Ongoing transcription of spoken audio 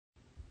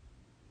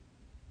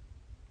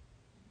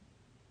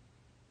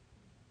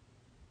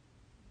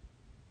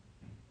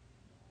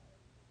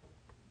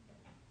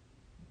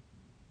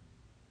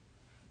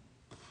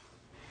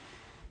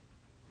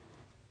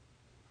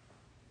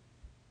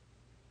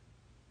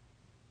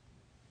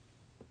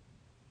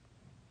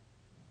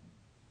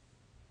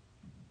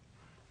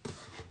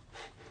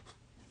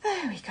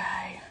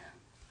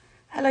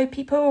Hello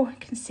people, I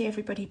can see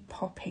everybody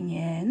popping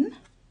in.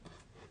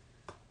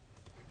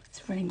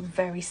 It's running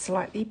very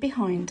slightly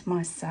behind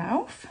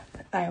myself,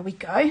 but there we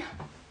go.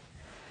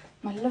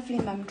 My lovely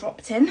mum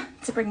dropped in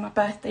to bring my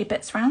birthday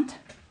bits round.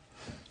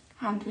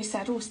 And we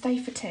said, oh, stay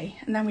for tea.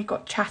 And then we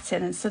got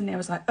chatting and suddenly I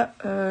was like,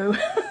 uh-oh,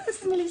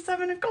 it's nearly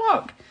 7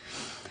 o'clock.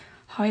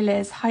 Hi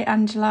Liz, hi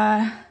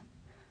Angela,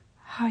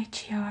 hi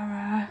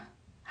Chiara,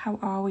 how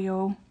are we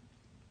all?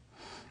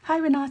 Hi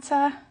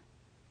Renata.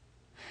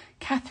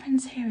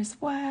 Catherine's here as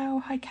well.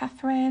 Hi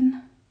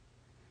Catherine.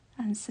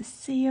 And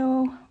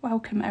Cecile.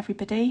 Welcome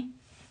everybody.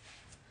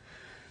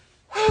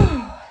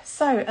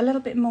 So a little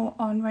bit more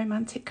on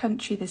romantic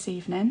country this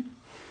evening.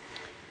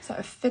 So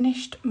I've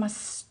finished my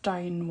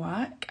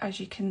stonework. As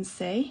you can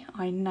see,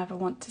 I never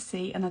want to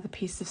see another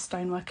piece of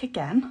stonework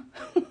again.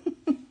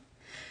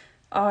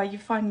 Oh, you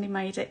finally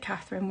made it,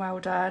 Catherine. Well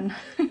done.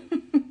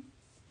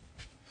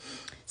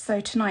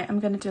 So tonight I'm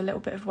going to do a little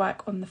bit of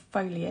work on the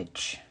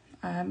foliage.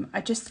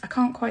 I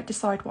can't quite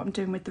decide what I'm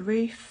doing with the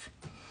roof.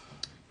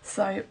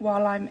 So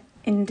while I'm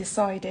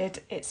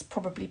undecided, it's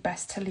probably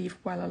best to leave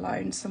well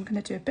alone. So I'm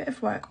going to do a bit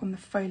of work on the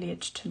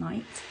foliage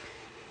tonight.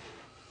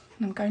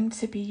 And I'm going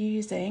to be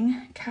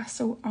using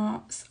Castle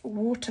Arts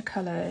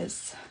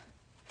Watercolours.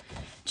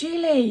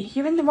 Julie,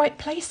 you're in the right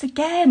place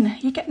again.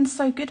 You're getting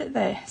so good at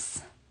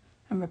this.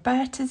 And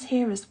Roberta's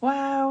here as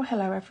well.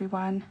 Hello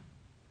everyone.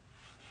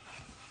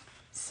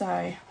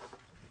 So,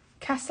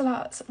 Castle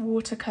Arts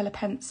watercolour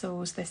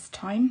pencils this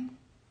time,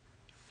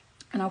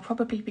 and I'll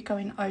probably be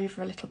going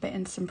over a little bit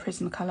in some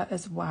Prismacolor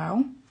as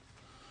well.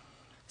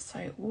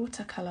 So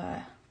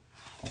watercolour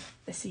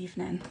this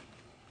evening.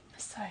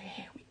 So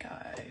here we go.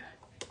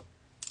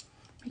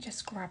 Let me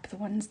just grab the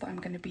ones that I'm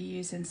going to be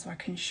using so I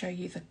can show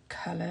you the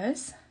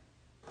colours.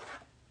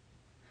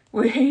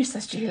 Woohoo,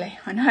 says Julie.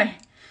 I know.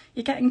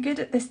 You're getting good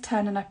at this,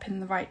 turning up in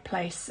the right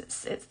place.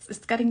 It's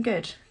getting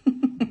good.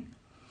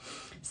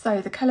 So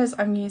the colours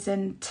I'm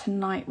using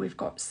tonight, we've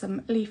got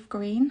some leaf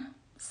green,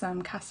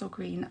 some castle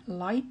green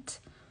light,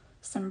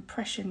 some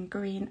Prussian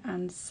green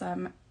and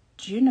some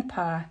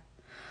juniper.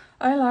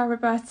 Hola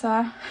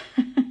Roberta,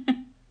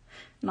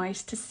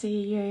 nice to see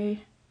you.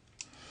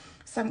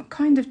 So I'm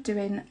kind of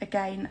doing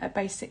again a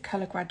basic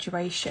colour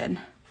graduation.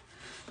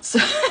 So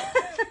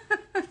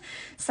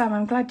Sam,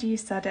 I'm glad you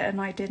said it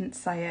and I didn't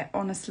say it.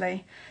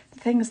 Honestly, the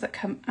things that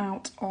come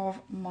out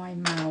of my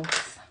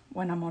mouth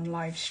when I'm on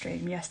live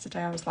stream.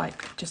 Yesterday I was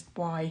like, just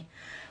why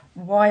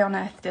on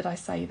earth did I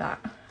say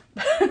that?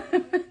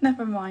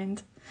 Never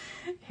mind.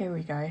 Here we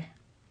go.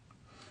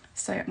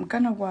 So I'm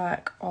gonna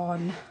work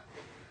on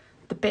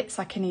the bits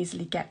I can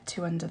easily get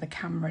to under the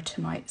camera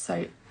tonight.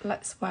 So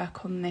let's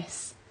work on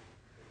this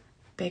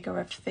bigger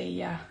of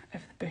the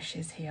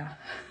bushes here.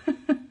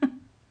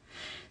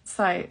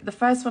 So the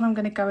first one I'm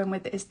going to go in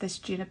with is this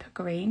juniper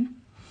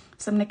green.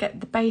 So I'm going to get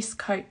the base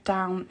coat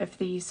down of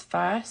these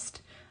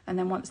first. And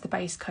then once the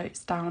base coat's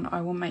down,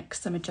 I will make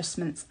some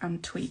adjustments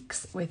and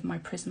tweaks with my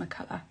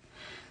Prismacolor.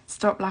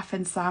 Stop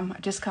laughing, Sam. I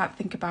just can't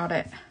think about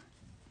it.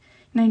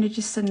 You know, you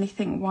just suddenly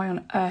think, why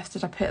on earth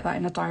did I put that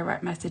in a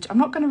direct message? I'm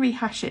not going to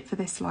rehash it for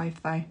this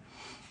live, though.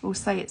 We'll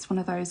say it's one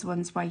of those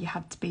ones where you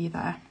had to be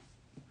there.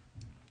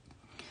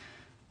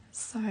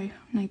 So I'm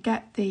going to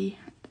get the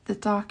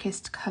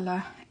darkest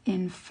colour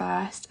in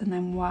first and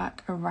then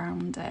work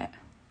around it.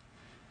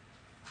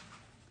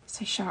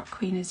 So Shark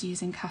Queen is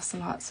using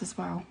Castle Arts as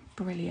well.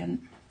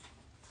 Brilliant.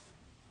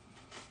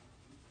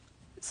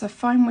 So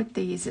fine with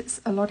these, it's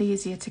a lot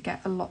easier to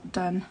get a lot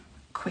done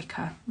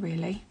quicker,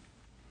 really.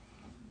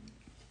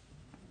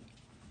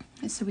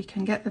 So we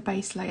can get the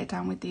base layer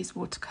down with these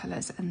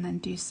watercolours and then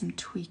do some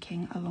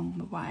tweaking along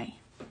the way.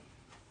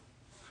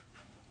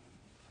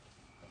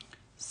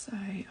 So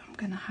I'm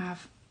going to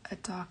have a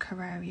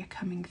darker area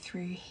coming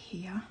through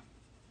here.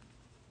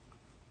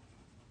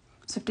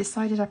 So I've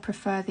decided I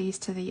prefer these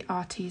to the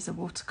Arteza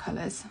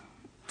watercolours.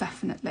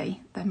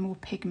 Definitely, they're more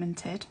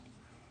pigmented.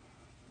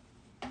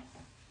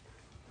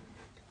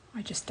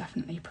 I just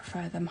definitely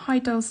prefer them. Hi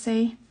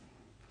Dulcie.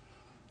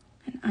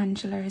 And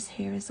Angela is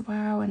here as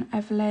well, and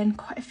Evelyn.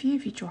 Quite a few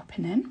of you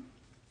dropping in.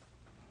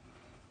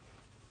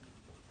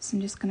 So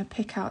I'm just going to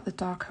pick out the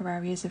darker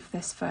areas of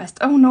this first.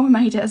 Oh, Noor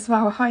made it as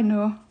well. Hi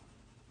Noor.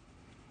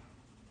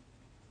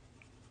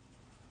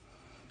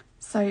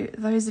 So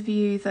those of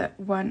you that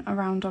weren't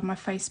around on my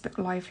Facebook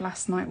Live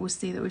last night will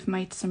see that we've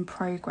made some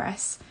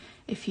progress.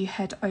 If you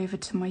head over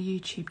to my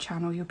YouTube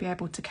channel, you'll be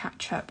able to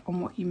catch up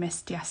on what you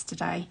missed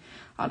yesterday.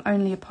 I'll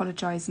only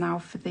apologise now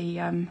for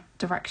the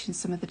direction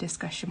some of the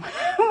discussion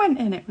went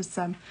in. It was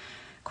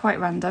quite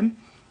random.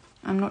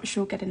 I'm not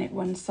sure getting it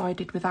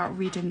one-sided without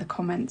reading the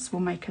comments will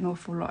make an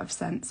awful lot of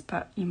sense,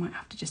 but you might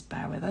have to just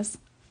bear with us.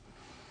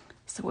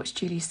 So what's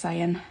Julie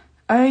saying?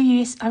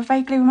 Oh, I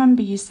vaguely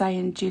remember you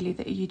saying, Julie,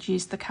 that you'd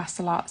used the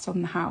Castle Arts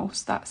on the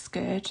house. That's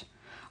good.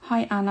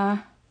 Hi,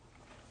 Anna.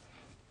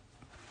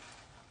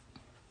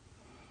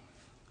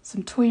 So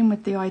I'm toying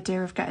with the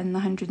idea of getting the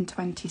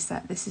 120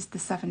 set. This is the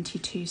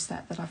 72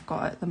 set that I've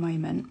got at the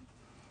moment.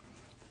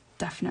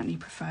 Definitely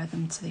prefer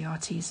them to the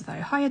Arteza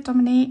though. Hiya,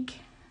 Dominique.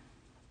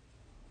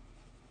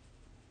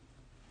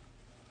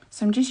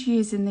 So I'm just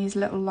using these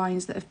little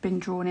lines that have been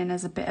drawn in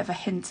as a bit of a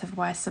hint of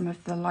where some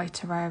of the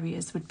lighter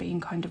areas would be,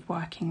 and kind of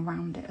working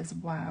around it as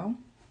well.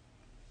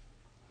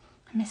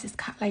 And Mrs.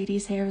 Cat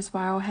Lady's here as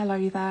well.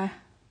 Hello there.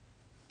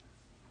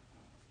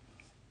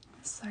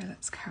 So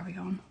let's carry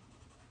on.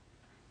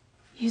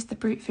 Use the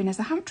brute thinners.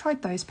 I haven't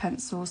tried those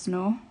pencils,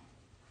 no.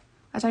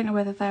 I don't know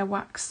whether they're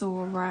wax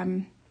or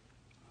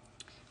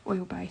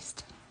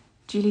oil-based.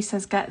 Julie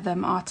says, get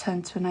them, our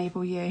turn to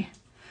enable you.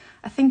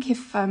 I think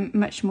if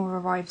much more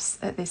arrives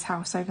at this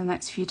house over the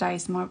next few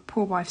days, my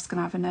poor wife's going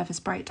to have a nervous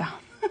breakdown.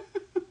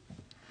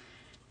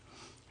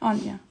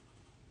 Aren't you?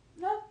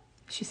 No.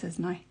 She says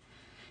no.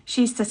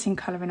 She's sitting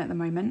colouring at the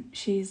moment.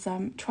 She's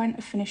trying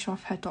to finish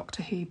off her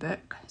Doctor Who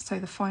book, so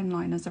the fine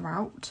liners are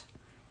out.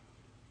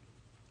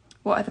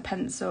 What are the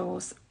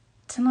pencils?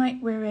 Tonight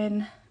we're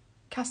in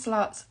Castle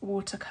Arts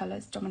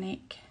Watercolours,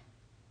 Dominique.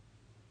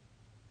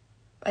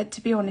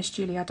 To be honest,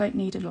 Julie, I don't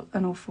need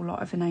an awful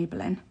lot of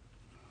enabling.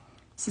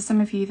 So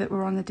some of you that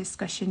were on the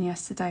discussion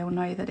yesterday will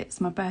know that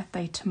it's my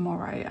birthday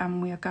tomorrow,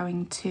 and we are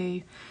going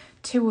to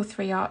 2 or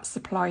 3 art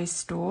supplies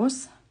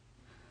stores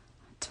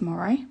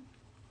tomorrow.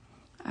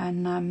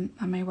 And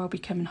I may well be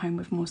coming home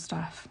with more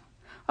stuff.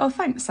 Oh,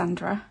 thanks,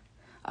 Sandra.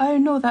 Oh,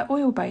 no, they're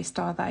oil-based,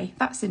 are they?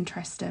 That's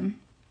interesting.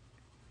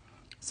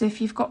 So if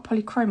you've got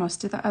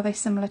polychromos, are they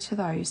similar to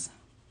those?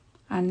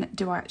 And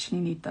do I actually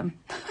need them?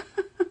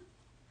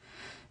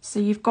 So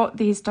you've got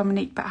these,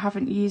 Dominique, but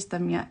haven't used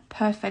them yet.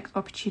 Perfect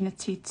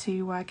opportunity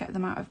to get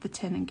them out of the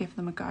tin and give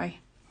them a go.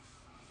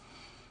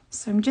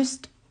 So I'm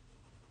just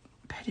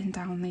putting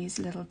down these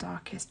little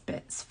darkest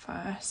bits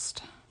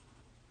first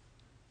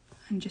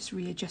and just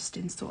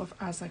readjusting sort of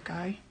as I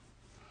go.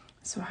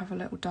 So I have a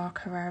little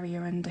darker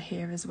area under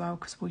here as well,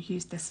 because we'll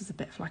use this as a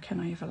bit of like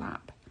an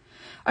overlap.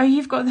 Oh,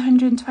 you've got the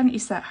 120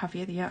 set, have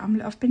you? Yeah,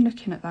 I've been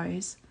looking at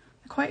those.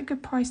 They're quite a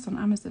good price on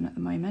Amazon at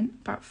the moment,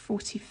 about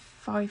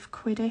 45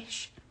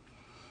 quid-ish.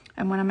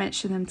 And when I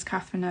mentioned them to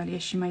Catherine earlier,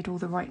 she made all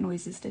the right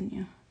noises, didn't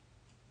you?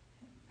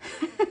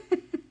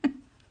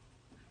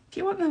 If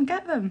you want them,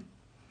 get them.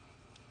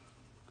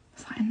 I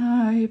was like,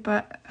 no,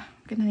 but I'm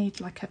going to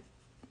need like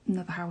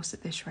another house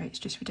at this rate. It's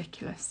just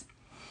ridiculous.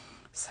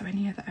 So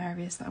any other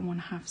areas that I want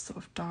to have sort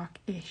of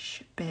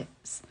dark-ish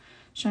bits.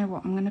 Do you know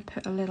what? I'm going to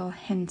put a little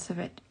hint of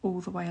it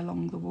all the way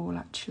along the wall,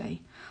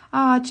 actually.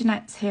 Ah,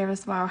 Jeanette's here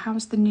as well.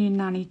 How's the new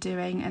nanny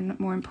doing? And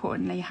more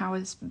importantly, how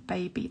is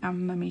baby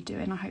and mummy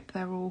doing? I hope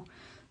they're all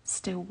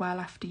still well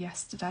after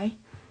yesterday.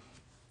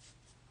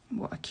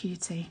 What a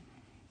cutie.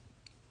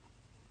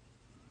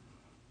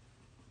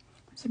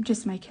 So I'm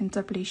just making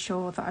doubly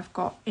sure that I've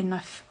got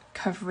enough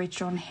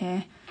coverage on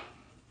here.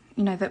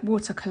 You know, that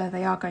watercolour,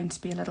 they are going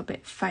to be a little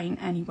bit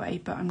faint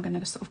anyway, but I'm going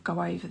to sort of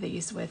go over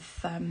these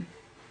with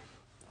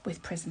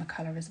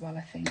Prismacolor as well,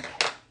 I think.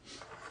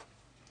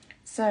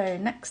 So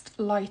next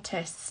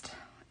lightest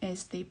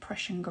is the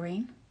Prussian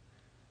green.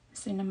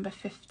 So number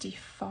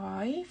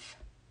 55.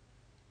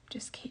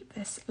 Just keep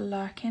this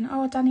lurking.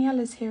 Oh,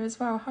 Daniella's here as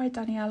well. Hi,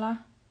 Daniela.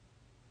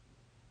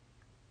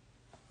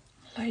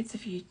 Loads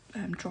of you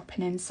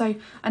dropping in. So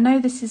I know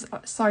this is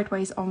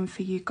sideways on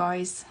for you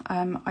guys.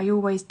 I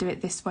always do it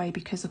this way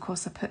because, of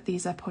course, I put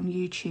these up on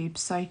YouTube.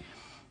 So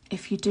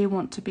if you do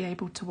want to be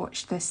able to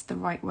watch this the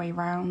right way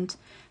round,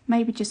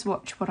 maybe just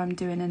watch what I'm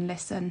doing and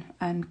listen,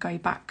 and go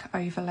back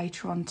over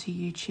later on to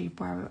YouTube,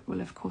 where it will,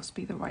 of course,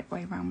 be the right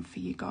way round for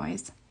you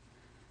guys.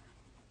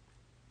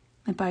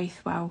 They're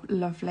both, well,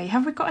 lovely.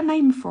 Have we got a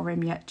name for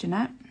him yet,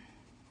 Jeanette?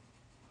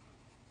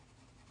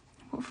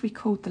 What have we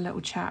called the little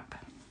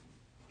chap?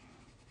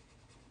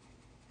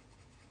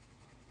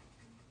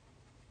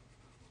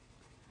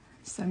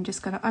 So I'm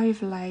just going to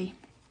overlay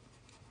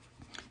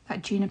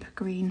that juniper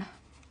green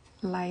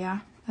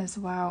layer as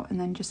well, and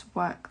then just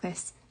work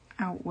this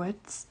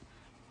outwards.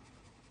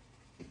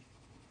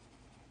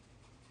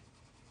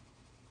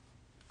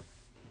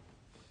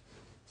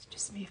 Let's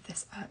just move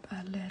this up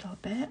a little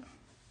bit.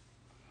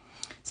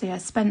 So yeah, I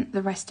spent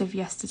the rest of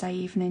yesterday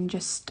evening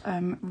just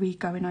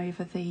re-going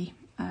over the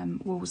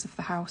walls of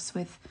the house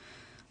with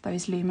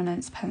those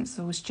luminance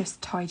pencils,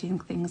 just tidying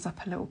things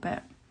up a little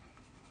bit.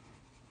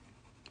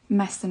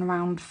 Messing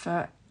around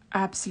for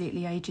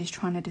absolutely ages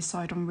trying to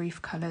decide on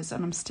roof colours,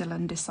 and I'm still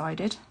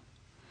undecided.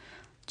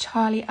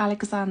 Charlie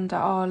Alexander,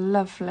 oh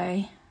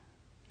lovely.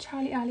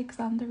 Charlie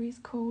Alexander he's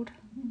called.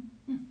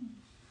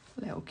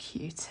 Little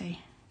cutie.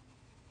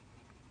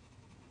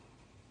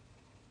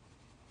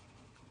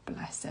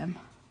 Bless him.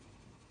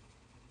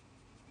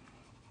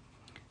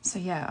 So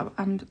yeah,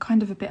 I'm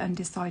kind of a bit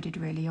undecided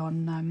really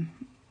on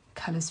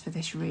colours for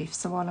this roof.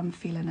 So while I'm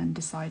feeling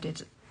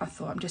undecided, I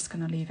thought I'm just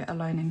going to leave it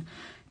alone and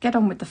get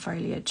on with the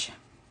foliage.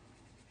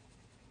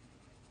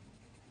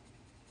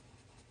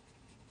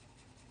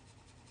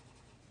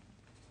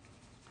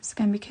 So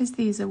again, because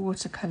these are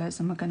watercolours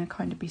and we're going to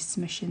kind of be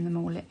smushing them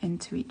all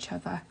into each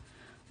other,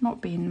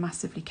 not being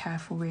massively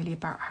careful really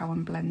about how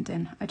I'm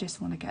blending. I just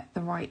want to get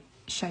the right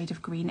shade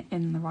of green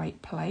in the right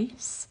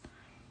place.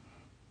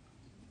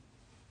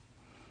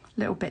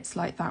 Little bits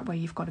like that where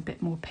you've got a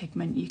bit more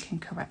pigment, you can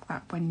correct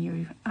that when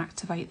you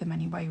activate them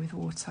anyway with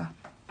water.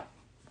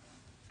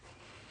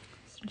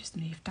 So just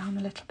move down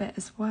a little bit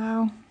as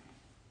well.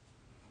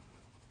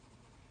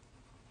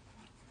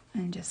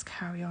 And just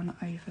carry on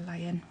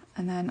overlaying.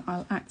 And then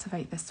I'll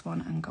activate this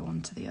one and go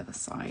on to the other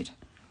side.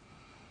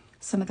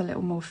 Some of the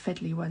little more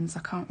fiddly ones, I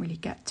can't really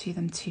get to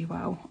them too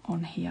well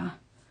on here.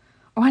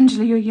 Oh,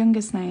 Angela, your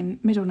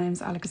middle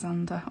name's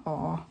Alexander.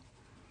 Oh,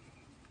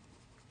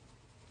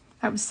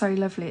 that was so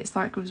lovely. It's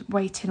like I was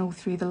waiting all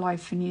through the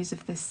live for news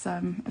of this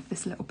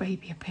little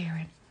baby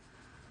appearing.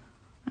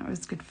 That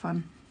was good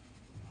fun.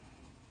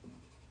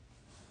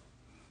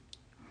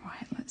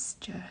 Right, let's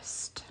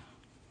just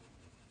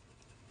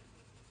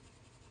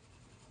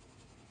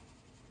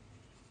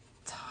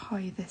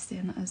tie this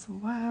in as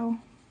well.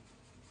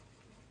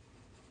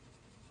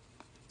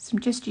 So I'm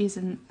just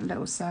using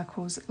little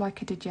circles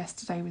like I did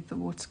yesterday with the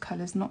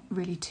watercolours, not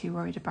really too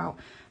worried about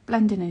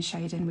blending and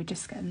shading, we're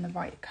just getting the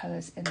right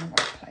colours in the right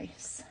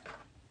place.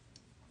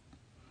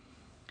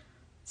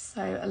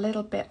 So a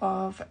little bit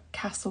of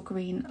Castle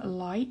Green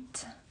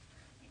light.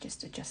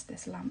 Just adjust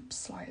this lamp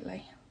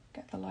slightly,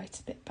 get the light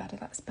a bit better,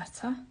 that's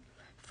better.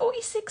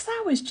 46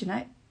 hours,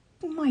 Jeanette,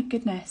 oh my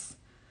goodness.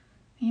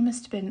 You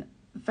must have been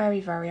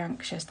very, very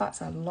anxious, that's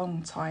a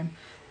long time.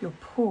 Your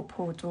poor,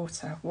 poor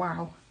daughter,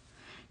 wow.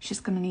 She's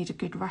going to need a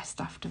good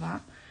rest after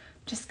that.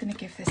 Just going to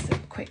give this a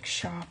quick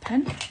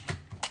sharpen.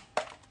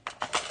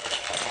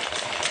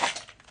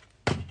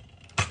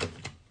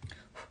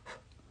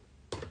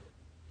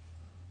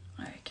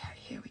 Okay,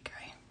 here we go.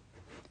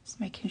 Just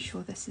making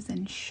sure this is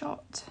in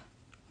shot.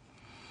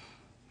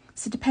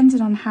 So depending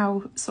on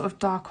how sort of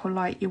dark or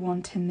light you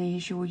want in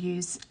these, you'll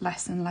use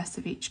less and less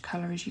of each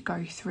colour as you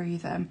go through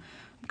them.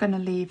 I'm going to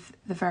leave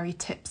the very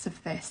tips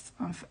of this.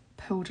 I've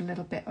pulled a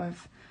little bit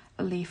of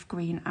leaf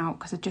green out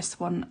because I just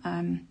want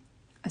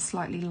a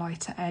slightly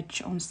lighter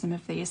edge on some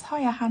of these.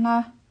 Hiya,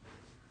 Hannah.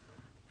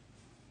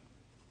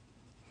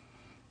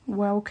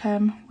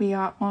 Welcome. We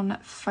are on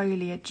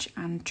foliage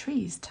and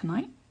trees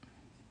tonight.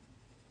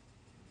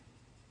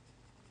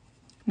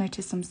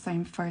 Notice I'm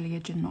saying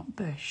foliage and not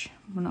bush.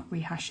 We're not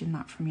rehashing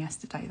that from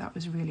yesterday. That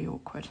was really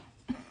awkward.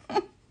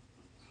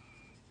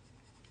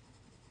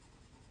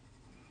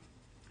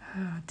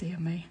 Oh, dear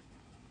me.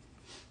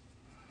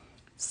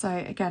 So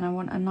again, I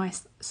want a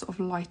nice sort of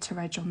lighter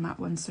edge on that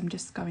one. So I'm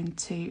just going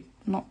to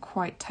not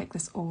quite take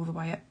this all the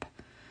way up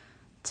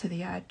to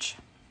the edge.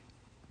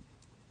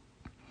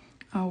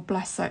 Oh,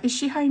 bless her. Is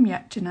she home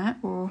yet, Jeanette,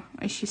 or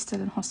is she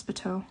still in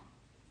hospital?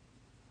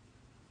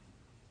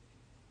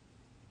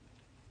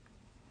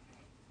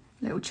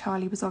 Little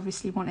Charlie was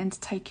obviously wanting to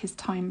take his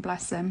time,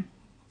 bless him.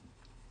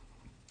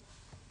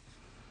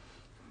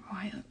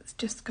 Right, let's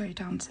just go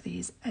down to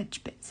these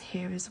edge bits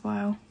here as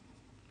well.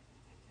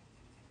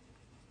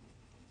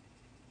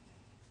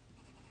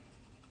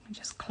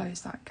 Just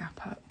close that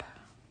gap up.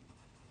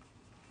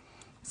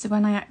 So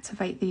when I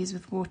activate these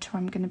with water,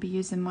 I'm going to be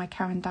using my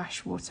Caran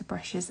d'Ache water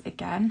brushes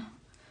again.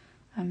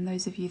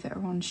 Those of you that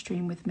are on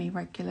stream with me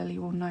regularly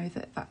will know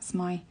that that's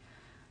my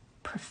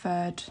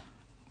preferred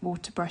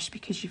water brush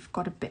because you've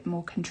got a bit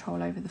more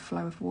control over the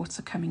flow of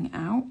water coming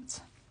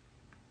out.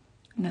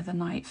 Another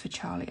night for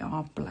Charlie,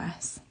 oh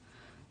bless.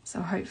 So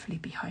I'll hopefully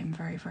be home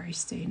very, very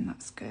soon,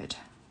 that's good.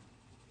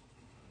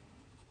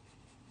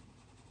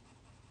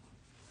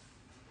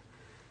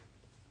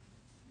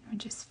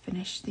 Just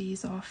finish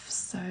these off,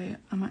 so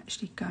I'm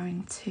actually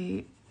going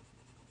to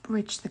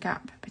bridge the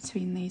gap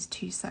between these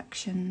two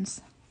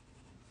sections,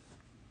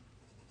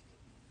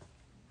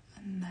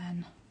 and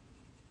then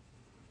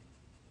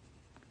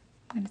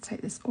I'm going to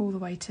take this all the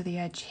way to the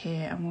edge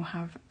here, and we'll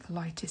have the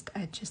lightest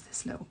edge as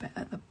this little bit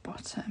at the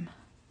bottom.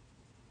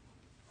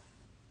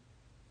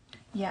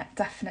 Yeah,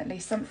 definitely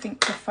something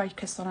to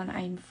focus on and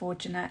aim for,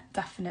 Jeanette,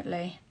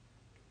 definitely.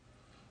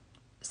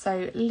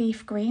 So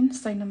leaf green,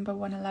 so number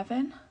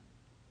 111.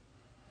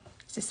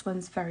 This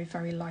one's very,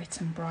 very light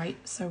and bright,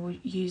 so we'll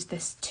use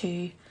this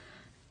to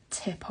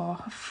tip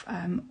off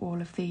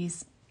all of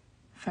these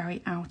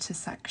very outer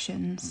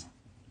sections.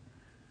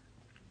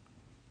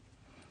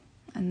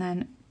 And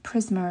then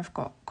Prisma, I've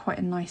got quite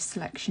a nice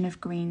selection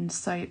of greens,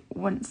 so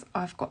once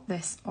I've got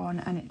this on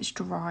and it's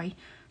dry, I'm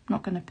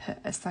not going to put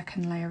a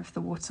second layer of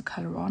the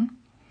watercolour on.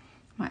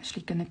 I'm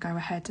actually going to go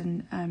ahead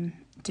and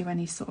do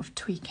any sort of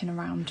tweaking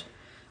around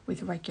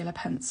with a regular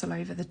pencil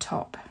over the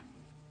top.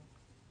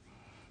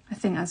 I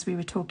think as we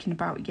were talking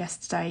about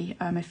yesterday,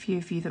 a few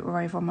of you that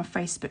were over on my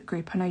Facebook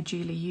group, I know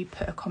Julie, you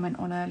put a comment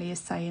on earlier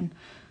saying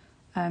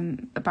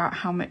about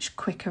how much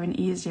quicker and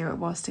easier it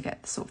was to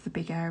get sort of the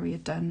big area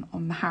done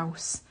on the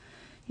house.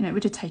 You know, it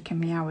would have taken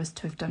me hours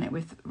to have done it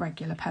with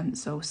regular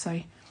pencil.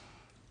 So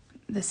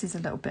this is a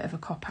little bit of a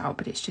cop-out,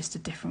 but it's just a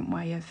different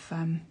way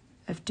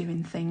of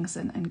doing things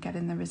and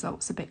getting the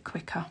results a bit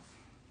quicker.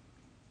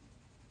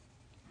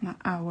 That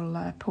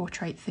owl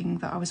portrait thing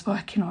that I was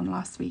working on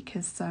last week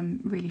has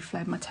really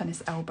flared my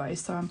tennis elbow,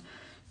 so I'm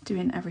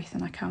doing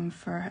everything I can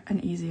for an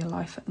easier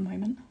life at the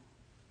moment.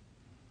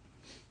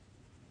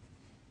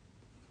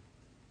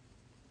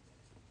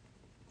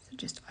 So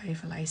just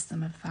overlay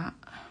some of that.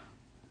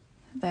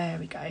 There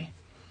we go.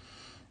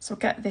 So I'll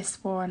get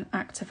this one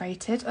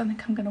activated. I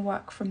think I'm going to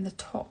work from the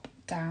top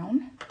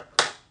down.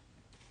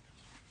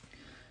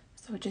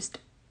 So we'll just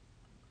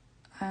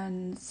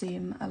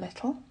zoom a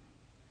little.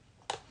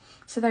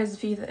 So those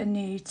of you that are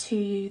new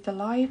to the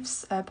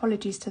lives,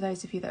 apologies to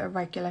those of you that are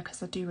regular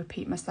because I do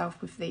repeat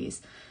myself with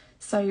these.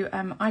 So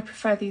I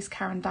prefer these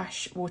Caran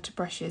d'Ache water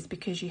brushes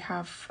because you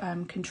have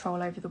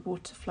control over the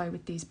water flow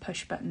with these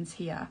push buttons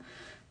here.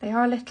 They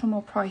are a little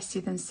more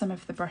pricey than some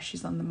of the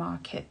brushes on the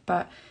market,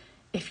 but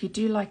if you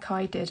do like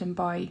I did and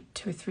buy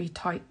 2 or 3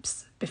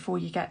 types before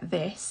you get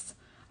this,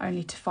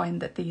 only to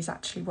find that these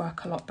actually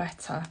work a lot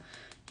better,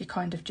 you're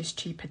kind of just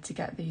cheaper to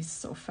get these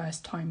sort of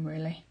first time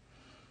really.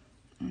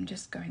 I'm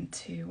just going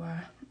to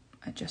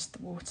adjust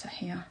the water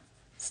here.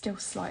 Still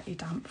slightly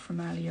damp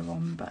from earlier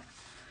on, but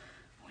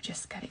we'll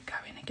just get it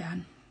going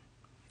again.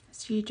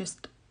 So you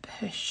just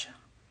push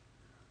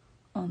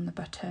on the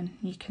button.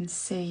 You can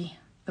see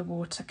the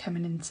water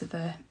coming into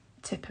the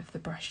tip of the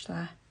brush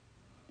there.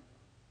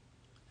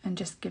 And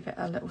just give it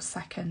a little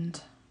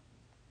second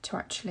to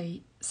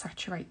actually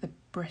saturate the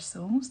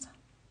bristles.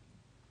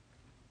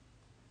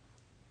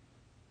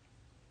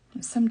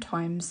 And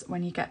sometimes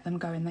when you get them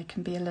going they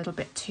can be a little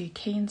bit too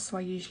keen, so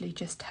I usually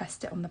just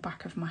test it on the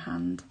back of my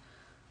hand.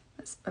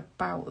 It's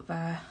about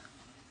there.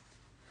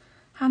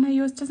 Hannah,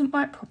 yours doesn't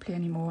work properly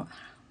anymore.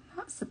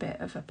 That's a bit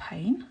of a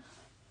pain.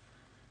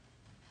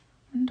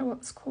 I wonder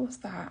what's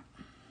caused that.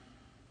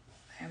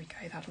 There we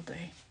go, that'll do.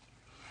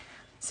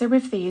 So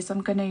with these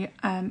I'm going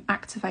to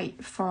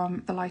activate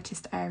from the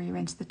lightest area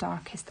into the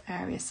darkest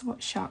area. So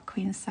what's Shark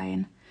Queen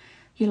saying?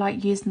 You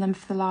like using them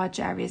for the large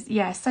areas?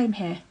 Yeah, same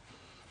here.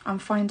 I'm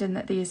finding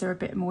that these are a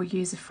bit more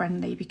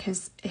user-friendly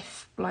because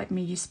if, like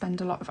me, you spend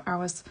a lot of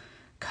hours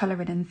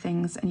colouring in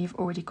things and you've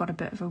already got a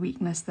bit of a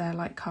weakness there,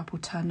 like carpal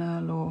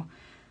tunnel or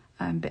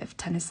a bit of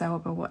tennis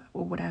elbow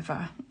or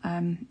whatever,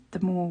 the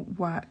more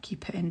work you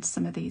put into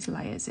some of these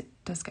layers, it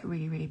does get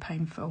really, really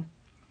painful.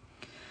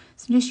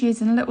 So I'm just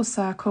using little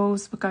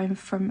circles. We're going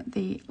from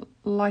the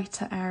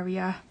lighter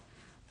area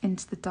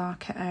into the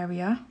darker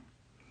area.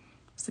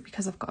 So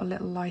because I've got a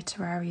little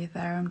lighter area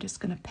there, I'm just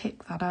going to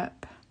pick that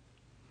up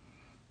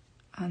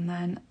and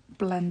then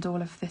blend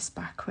all of this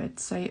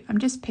backwards. So I'm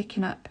just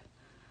picking up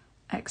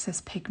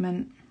excess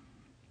pigment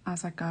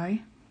as I go. I'm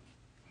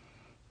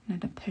going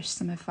to push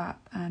some of that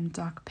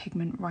dark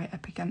pigment right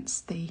up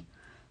against the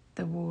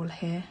wall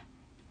here.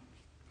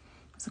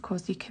 So of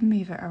course you can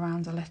move it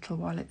around a little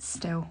while it's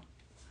still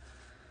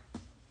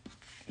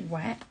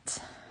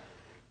wet.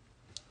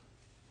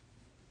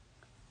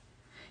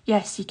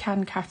 Yes, you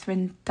can,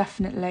 Catherine,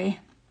 definitely.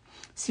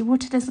 See,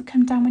 water doesn't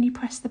come down when you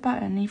press the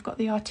button. You've got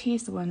the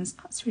Arteza ones.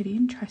 That's really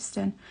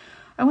interesting.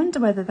 I wonder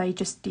whether they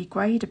just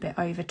degrade a bit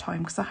over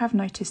time, because I have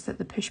noticed that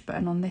the push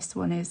button on this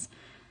one is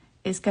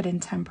getting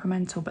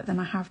temperamental, but then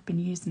I have been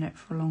using it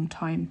for a long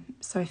time.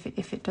 So if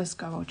it does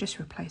go, I'll just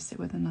replace it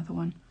with another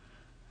one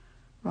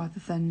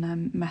rather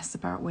than mess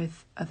about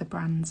with other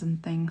brands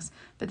and things.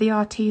 But the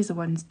Arteza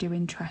ones do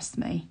interest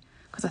me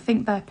because I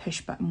think they're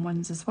push button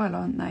ones as well,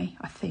 aren't they?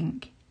 I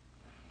think.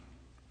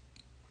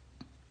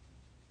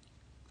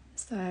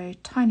 So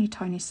tiny,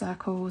 tiny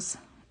circles,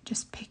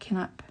 just picking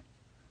up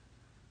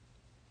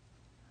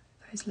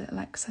those little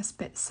excess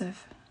bits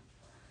of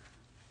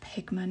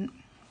pigment.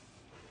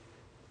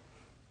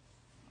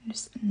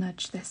 Just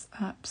nudge this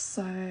up.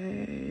 So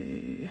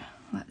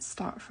let's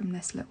start from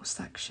this little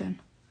section.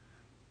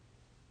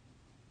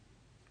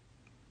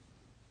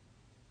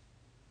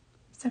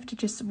 So you have to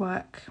just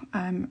work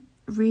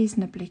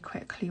reasonably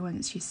quickly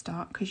once you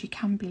start, because you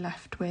can be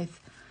left with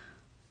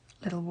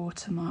little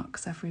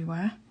watermarks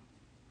everywhere.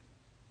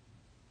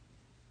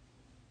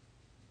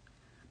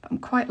 But I'm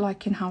quite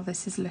liking how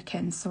this is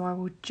looking, so I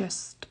will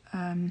just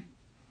add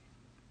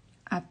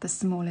the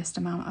smallest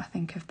amount, I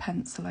think, of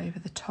pencil over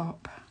the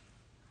top.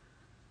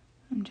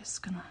 I'm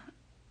just going to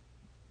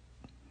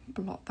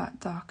blot that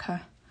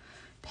darker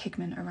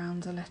pigment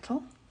around a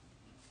little.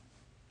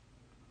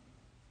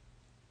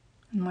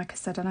 And like I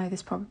said, I know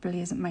this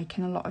probably isn't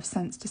making a lot of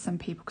sense to some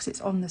people because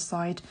it's on the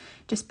side.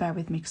 Just bear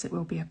with me because it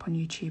will be up on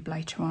YouTube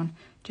later on.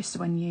 Just so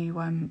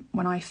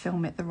when I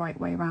film it the right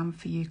way around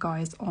for you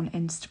guys on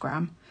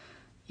Instagram,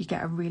 you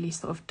get a really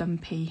sort of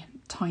dumpy,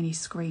 tiny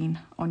screen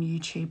on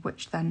YouTube,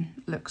 which then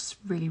looks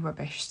really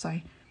rubbish.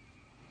 So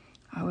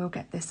I will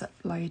get this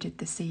uploaded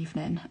this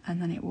evening and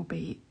then it will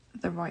be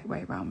the right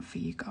way around for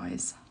you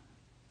guys.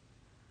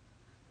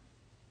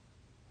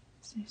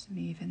 So just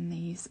moving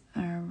these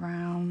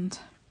around.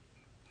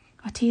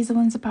 Arteza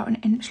one's about 1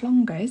 inch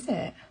longer, is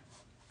it?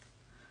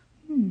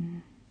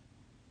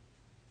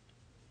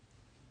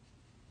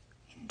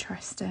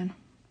 Interesting.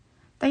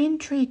 They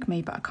intrigue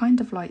me, but I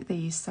kind of like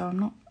these, so I'm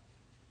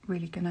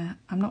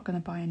not gonna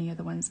buy any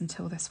other ones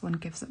until this one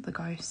gives up the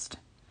ghost.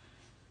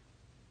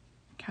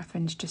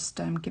 Catherine's just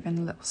giving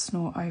a little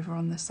snort over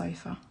on the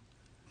sofa.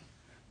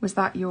 Was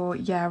that your,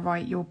 yeah,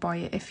 right, you'll buy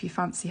it if you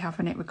fancy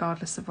having it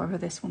regardless of whether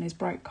this one is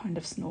broke kind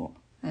of snort?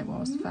 It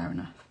was, fair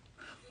enough.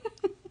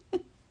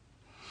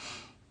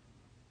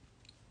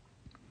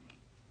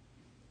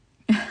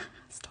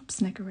 Stop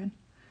sniggering.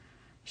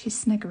 She's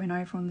sniggering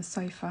over on the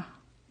sofa.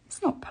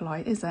 It's not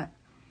polite, is it?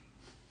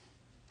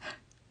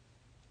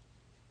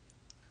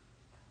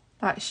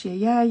 That's you.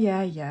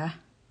 Yeah.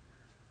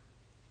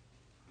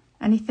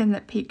 Anything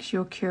that piques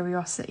your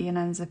curiosity and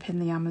ends up in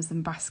the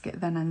Amazon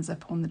basket then ends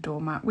up on the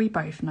doormat. We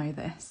both know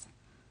this.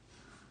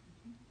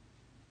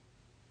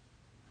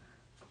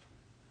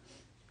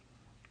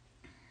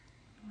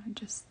 I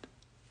just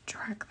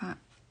drag that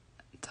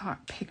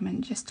dark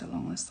pigment just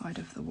along the side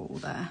of the wall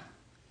there.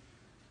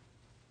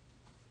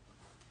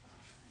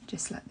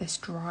 Just let this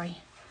dry.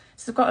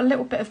 So I've got a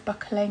little bit of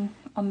buckling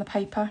on the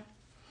paper.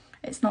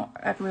 It's not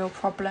a real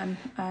problem.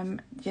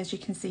 As you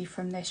can see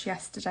from this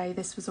yesterday,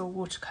 this was all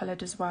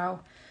watercoloured as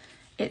well.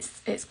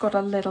 It's got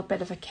a little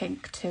bit of a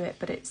kink to it,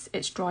 but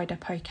it's dried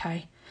up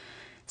okay.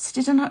 So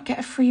did I not get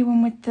a free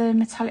one with the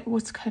metallic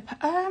watercolour?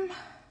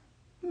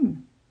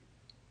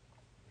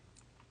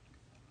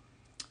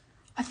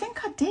 I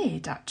think I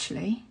did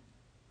actually.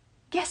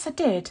 Yes, I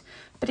did,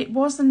 but it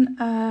wasn't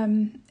a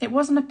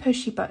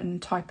pushy button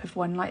type of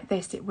one like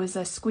this. It was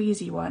a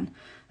squeezy one,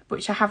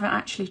 which I haven't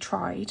actually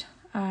tried.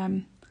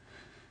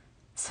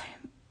 So,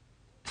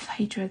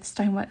 Phaedra, the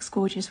stonework's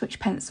gorgeous. Which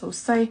pencils?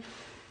 So,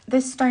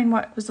 this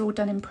stonework was all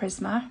done in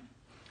Prisma,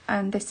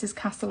 and this is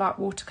Castle Arts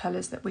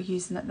Watercolours that we're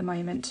using at the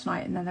moment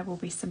tonight, and then there will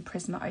be some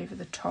Prisma over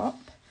the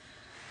top.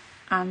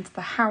 And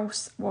the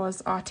house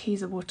was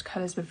Arteza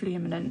Watercolours with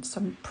Luminance,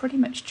 so I'm pretty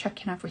much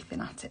chucking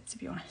everything at it, to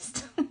be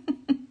honest.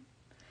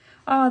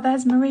 Oh,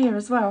 there's Maria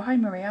as well. Hi,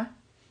 Maria.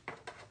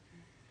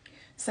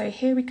 So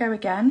here we go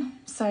again.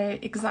 So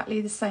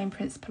exactly the same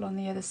principle on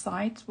the other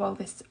side while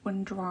this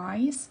one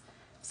dries.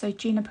 So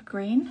juniper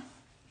green.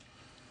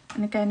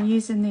 And again,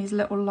 using these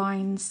little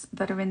lines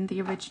that are in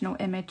the original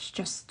image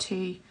just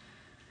to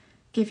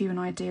give you an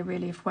idea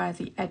really of where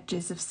the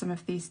edges of some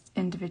of these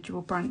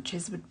individual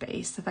branches would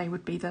be. So they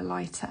would be the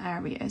lighter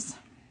areas.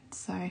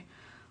 So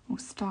we'll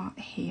start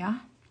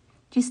here.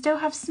 Do you still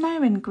have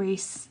snow in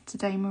Greece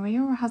today,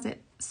 Maria, or has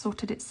it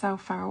sorted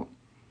itself out?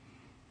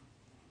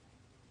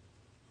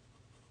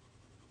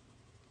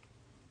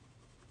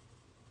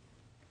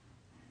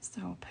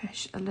 So I'll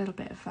push a little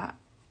bit of that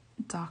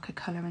darker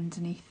colour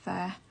underneath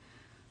there.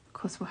 Of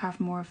course, we'll have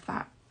more of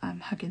that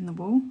hugging the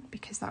wall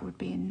because that would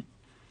be in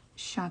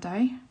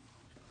shadow.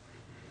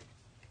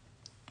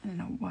 And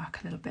then I'll work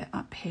a little bit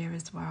up here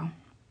as well.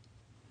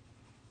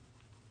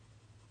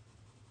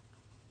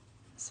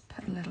 Let's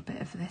put a little bit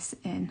of this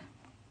in.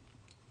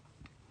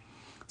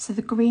 So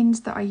the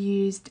greens that I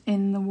used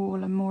in the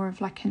wall are more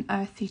of like an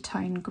earthy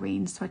tone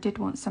green. So I did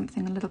want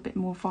something a little bit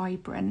more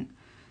vibrant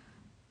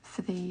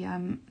for the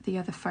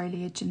other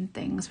foliage and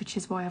things, which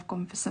is why I've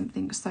gone for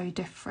something so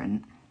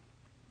different.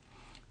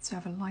 So I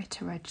have a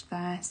lighter edge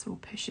there, so we'll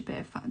push a bit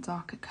of that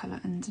darker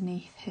colour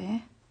underneath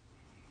here.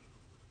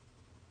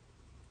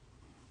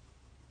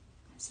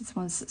 This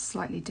one's a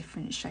slightly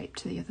different shape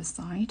to the other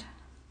side.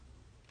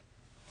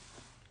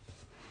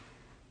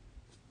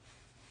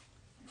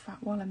 In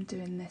fact, while I'm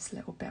doing this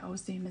little bit, I'll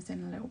zoom us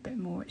in a little bit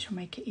more, which will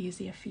make it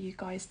easier for you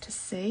guys to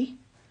see.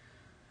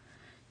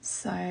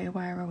 So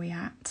where are we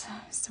at?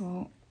 So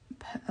we'll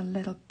put a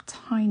little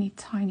tiny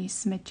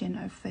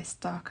smidgen of this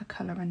darker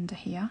colour under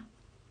here.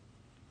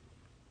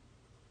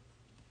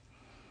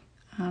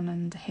 And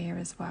under here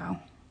as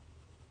well.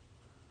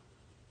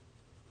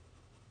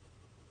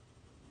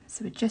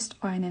 So we're just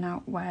ironing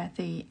out where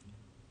the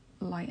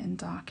light and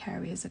dark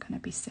areas are going to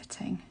be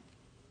sitting.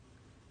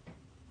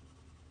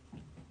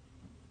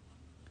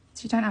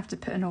 So you don't have to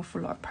put an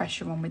awful lot of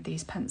pressure on with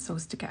these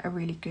pencils to get a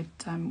really good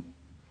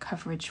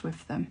coverage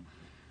with them.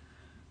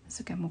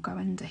 So again, we'll go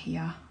under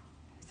here.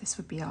 This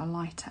would be our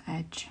lighter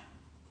edge.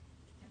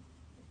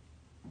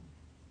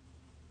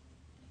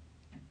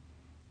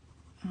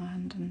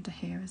 And under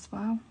here as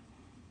well.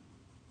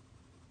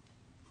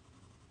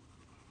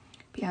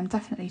 But yeah, I'm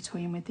definitely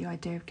toying with the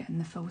idea of getting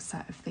the full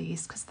set of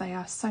these because they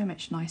are so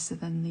much nicer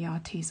than the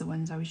Arteza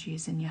ones I was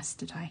using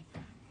yesterday.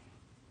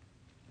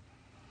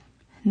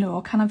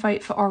 Nor, can I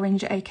vote for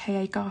orange,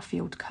 aka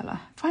Garfield colour?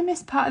 Have I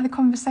missed part of the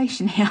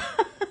conversation here?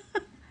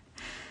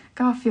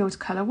 Garfield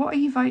colour, what are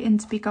you voting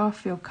to be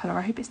Garfield colour?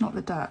 I hope it's not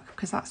the duck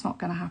because that's not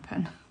going to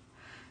happen.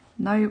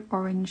 No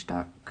orange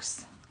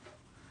ducks.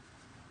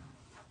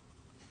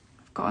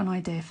 I've got an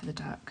idea for the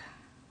duck.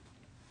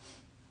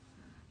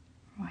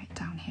 Right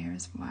down here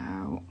as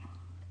well.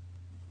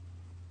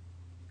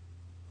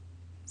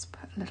 Let's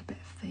put a little bit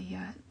of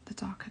the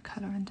darker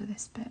colour under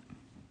this bit.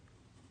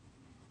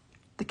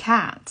 The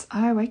cat.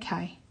 Oh,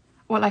 okay.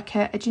 Or like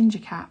a ginger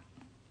cat.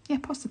 Yeah,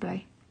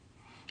 possibly.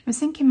 I was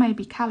thinking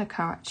maybe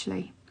calico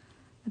actually.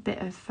 A bit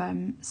of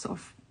sort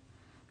of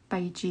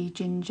beigey,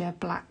 ginger,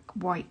 black,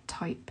 white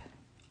type.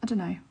 I don't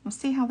know. We'll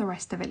see how the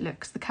rest of it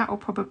looks. The cat will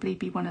probably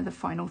be one of the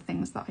final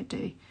things that I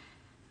do,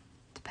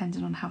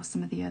 depending on how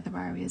some of the other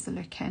areas are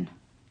looking.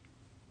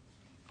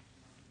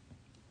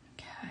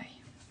 Okay,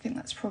 I think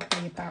that's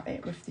probably about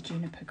it with the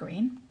juniper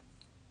green.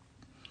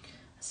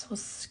 So we'll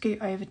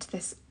scoot over to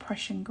this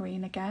Prussian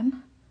green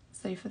again.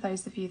 So for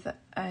those of you that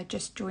are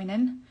just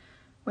joining,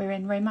 we're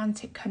in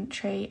romantic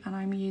country and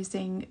I'm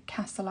using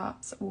Castle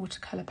Arts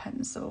Watercolour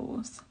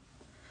pencils.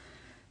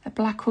 A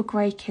black or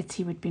grey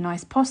kitty would be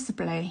nice,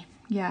 possibly.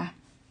 Yeah,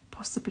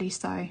 possibly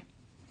so.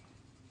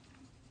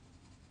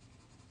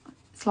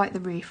 It's like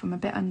the roof, I'm a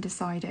bit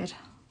undecided.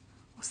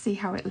 We'll see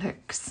how it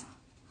looks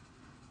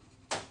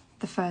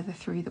the further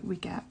through that we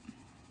get.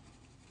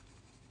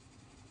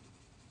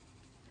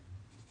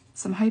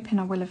 So I'm hoping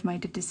I will have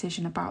made a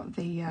decision about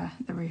the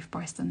roof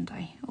by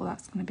Sunday, or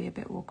that's going to be a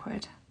bit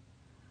awkward.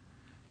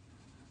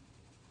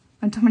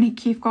 And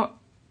Dominique, you've got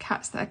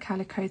cats that are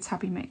calico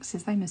tabby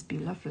mixes. They must be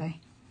lovely.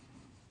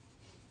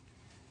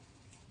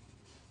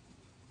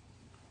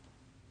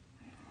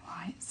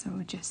 Right, so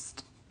we'll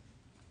just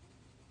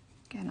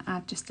gonna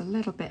add just a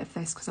little bit of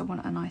this because I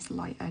want a nice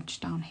light edge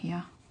down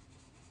here.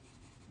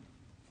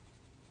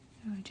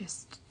 We'll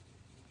just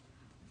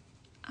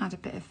add a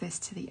bit of this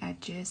to the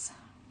edges.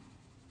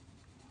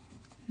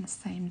 And the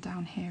same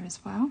down here as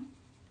well.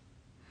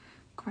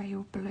 Grey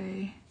or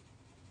blue.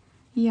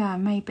 Yeah,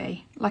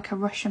 maybe like a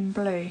Russian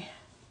blue.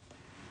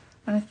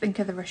 When I think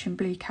of the Russian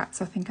blue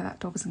cats, I think of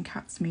that Dogs and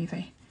Cats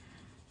movie.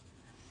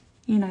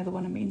 You know the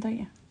one I mean, don't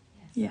you?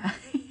 Yes. Yeah.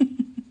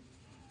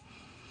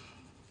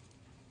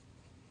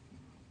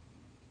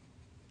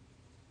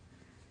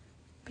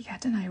 But yeah, I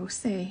don't know, we'll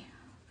see.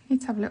 I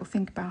need to have a little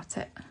think about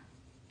it.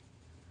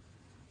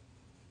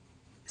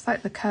 It's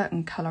like the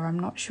curtain colour, I'm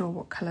not sure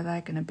what colour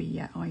they're going to be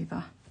yet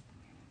either.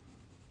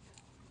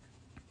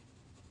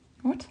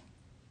 What?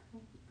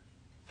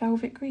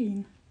 Velvet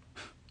green.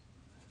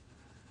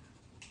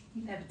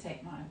 You never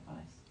take my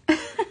advice.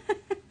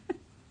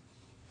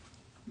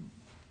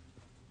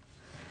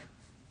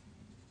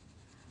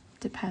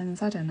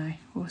 Depends, I don't know,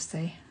 we'll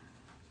see.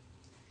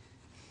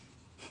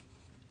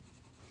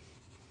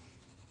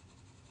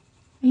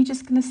 Are you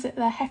just going to sit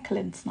there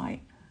heckling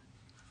tonight?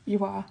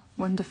 You are?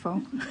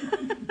 Wonderful.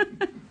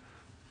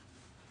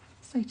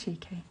 So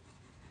cheeky.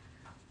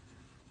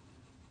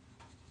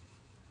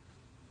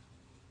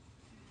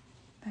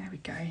 There we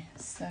go.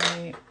 So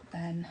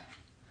then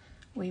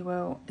we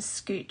will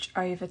scooch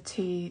over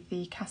to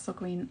the Castle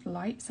Green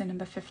light, so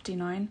number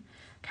 59.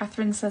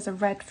 Catherine says a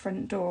red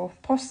front door,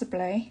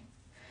 possibly.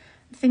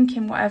 I'm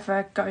thinking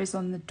whatever goes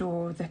on the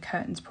door, the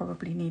curtains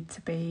probably need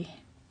to be,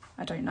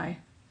 I don't know,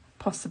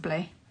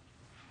 possibly.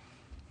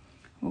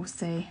 We'll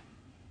see.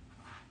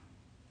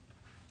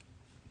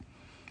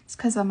 It's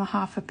because I'm a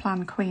half a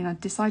plan queen. I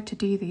decide to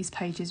do these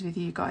pages with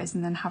you guys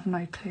and then have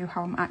no clue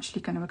how I'm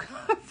actually going to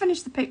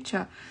finish the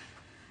picture.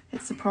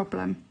 It's a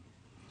problem.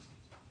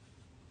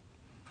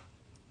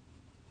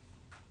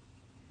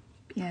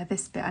 Yeah,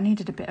 this bit, I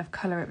needed a bit of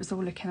colour. It was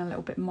all looking a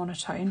little bit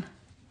monotone.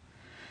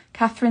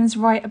 Catherine's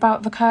right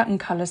about the curtain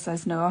colour,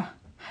 says Noah.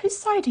 Whose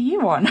side are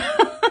you on?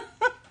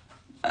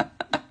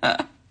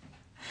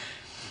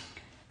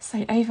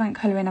 So Avant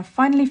colouring, I've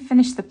finally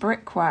finished the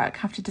brickwork.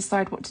 Have to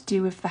decide what to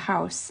do with the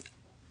house.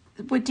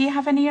 Do you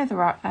have any other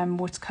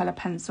watercolour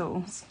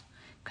pencils?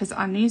 Because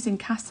I'm using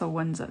Castle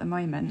ones at the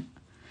moment.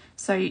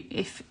 So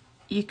if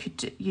you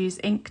could use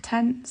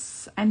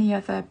Inktense, any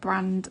other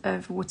brand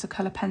of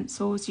watercolour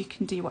pencils, you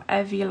can do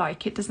whatever you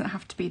like. It doesn't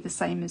have to be the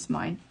same as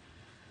mine.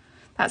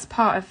 That's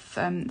part of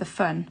the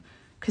fun,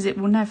 because it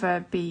will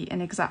never be an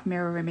exact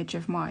mirror image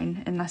of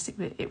mine unless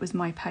it was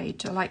my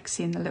page. I like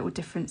seeing the little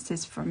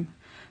differences from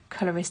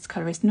colourist to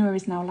colourist. Noah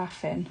is now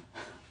laughing.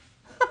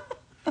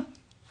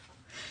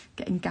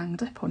 Getting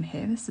ganged up on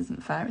here. This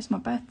isn't fair. It's my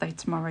birthday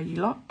tomorrow, you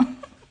lot.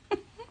 Right,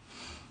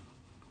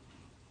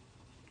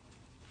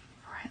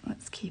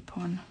 let's keep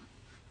on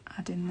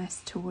adding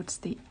this towards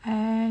the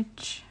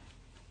edge.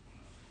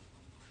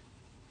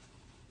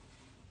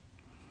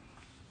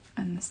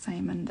 And the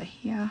same under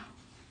here.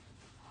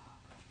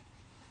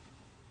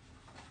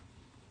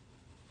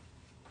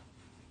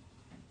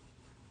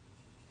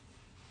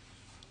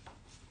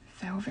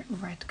 Velvet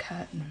red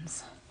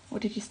curtains.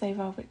 What did you say,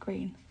 velvet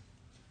green?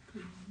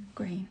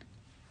 Green.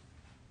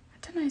 I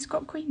don't know, it's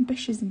got green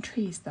bushes and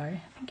trees though.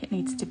 I think it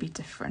needs to be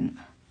different.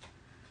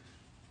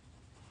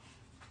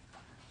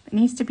 It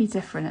needs to be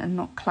different and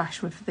not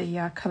clash with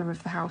the colour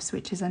of the house,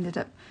 which has ended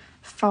up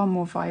far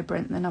more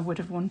vibrant than I would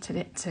have wanted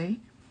it to.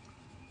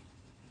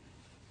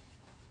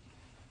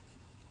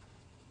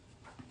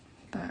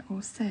 But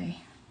we'll see.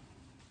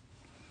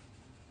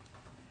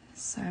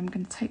 So I'm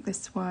going to take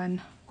this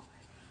one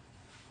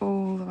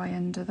all the way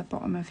under the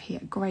bottom of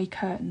here. Grey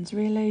curtains,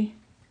 really?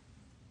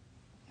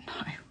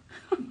 No.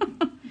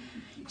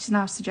 She's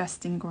now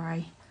suggesting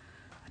grey.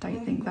 I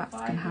don't think that's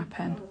going to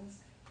happen.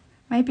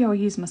 Maybe I'll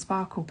use my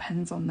sparkle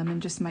pens on them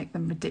and just make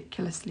them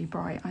ridiculously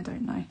bright. I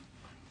don't know.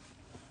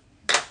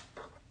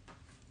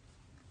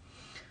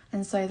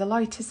 And so the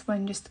lightest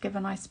one, just to give a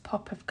nice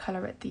pop of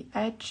colour at the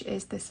edge,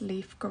 is this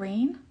leaf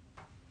green.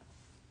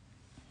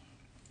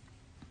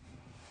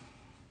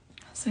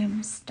 So I'm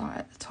going to start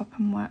at the top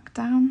and work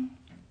down.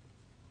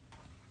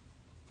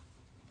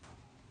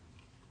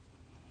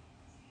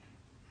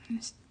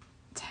 Just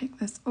take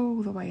this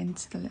all the way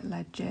into the little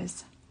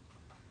edges.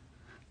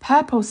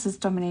 Purple, says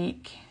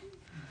Dominique.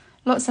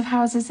 Lots of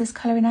houses this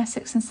colour in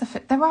Essex and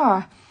Suffolk. There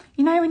are.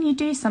 You know when you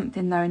do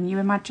something though and you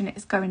imagine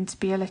it's going to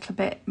be a little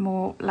bit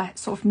more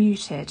sort of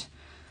muted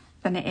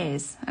than it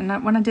is.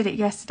 And when I did it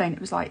yesterday and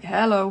it was like,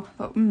 hello,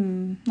 I thought,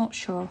 not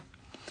sure.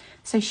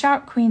 So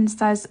Shout Queen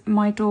says,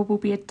 my door will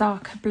be a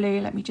darker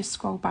blue. Let me just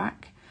scroll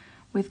back.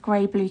 with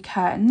grey blue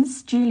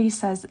curtains. Julie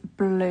says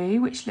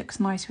blue, which looks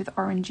nice with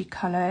orangey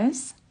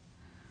colours.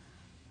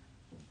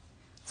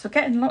 So we're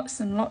getting lots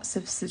and lots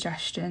of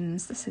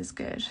suggestions. This is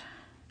good.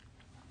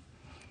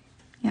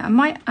 Yeah, I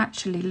might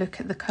actually look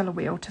at the colour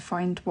wheel to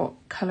find what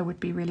colour would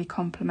be really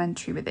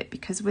complementary with it,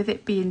 because with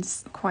it being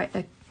quite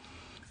a,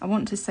 I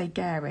want to say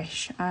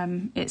garish,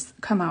 it's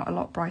come out a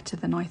lot brighter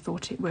than I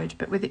thought it would,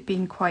 but with it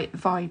being quite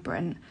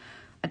vibrant,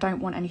 I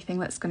don't want anything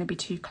that's going to be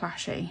too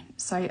clashy.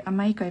 So I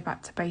may go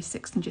back to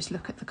basics and just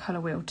look at the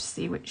colour wheel to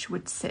see which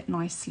would sit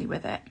nicely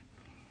with it.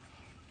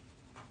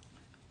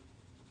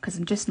 Because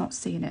I'm just not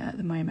seeing it at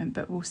the moment,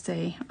 but we'll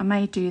see. I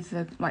may do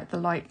the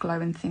light glow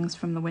and things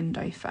from the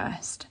window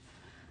first,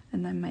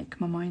 and then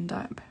make my mind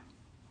up.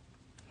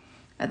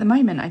 At the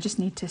moment, I just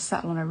need to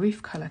settle on a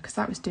roof colour, because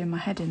that was doing my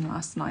head in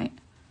last night.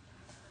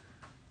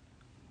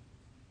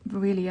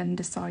 Really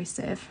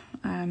undecisive.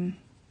 And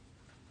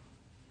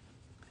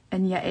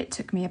yet it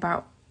took me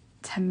about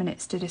 10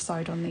 minutes to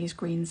decide on these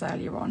greens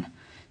earlier on.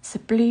 So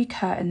blue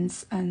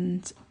curtains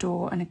and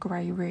door and a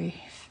grey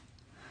roof.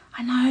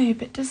 I know,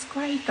 but does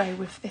grey go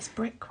with this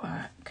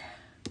brickwork?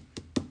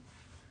 I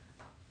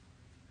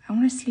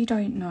honestly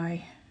don't know.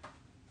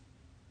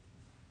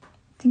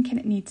 Thinking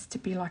it needs to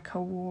be like a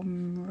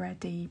warm,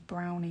 reddy,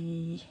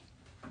 browny.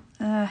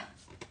 I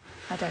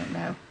don't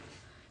know.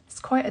 It's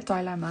quite a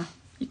dilemma.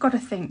 You've got to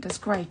think, does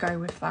grey go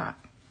with that?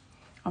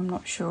 I'm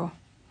not sure.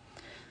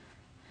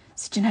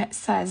 So Jeanette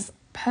says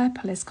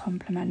purple is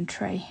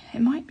complementary.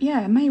 It might,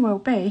 yeah, it may well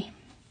be.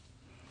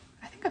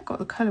 I think I've got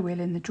the colour wheel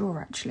in the drawer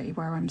actually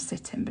where I'm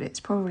sitting, but it's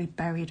probably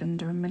buried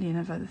under a million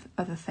of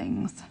other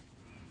things.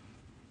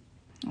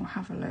 I'll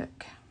have a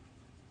look.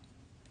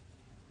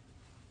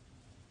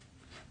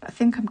 I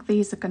think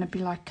these are going to be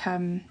like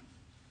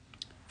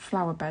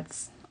flower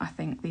beds, I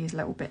think, these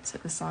little bits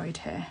at the side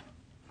here.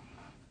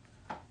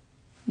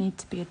 Need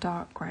to be a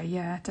dark grey,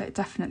 yeah, it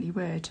definitely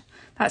would.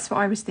 That's what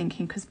I was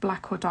thinking, because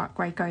black or dark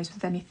grey goes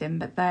with anything,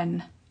 but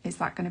then is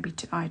that going to be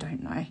I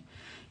don't know.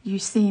 You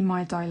see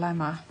my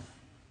dilemma.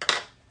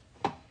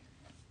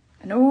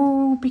 And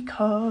all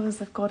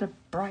because I've got a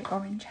bright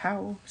orange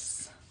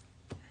house.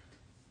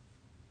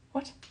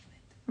 What?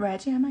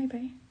 Red, yeah,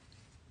 maybe.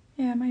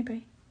 Yeah,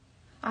 maybe.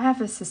 I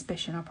have a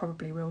suspicion I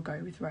probably will go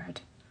with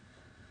red.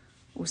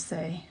 We'll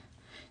see.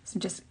 So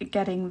I'm just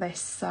getting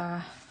this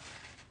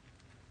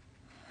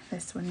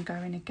this one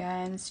going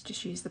again. So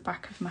just use the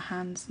back of my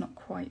hands, not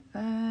quite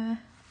there.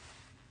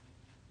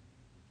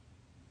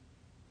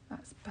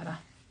 That's better.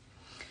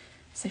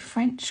 So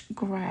French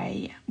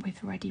grey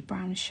with reddy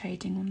brown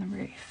shading on the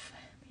roof.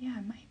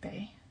 Yeah,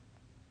 maybe.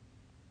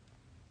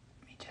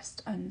 Let me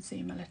just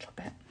unzoom a little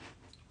bit.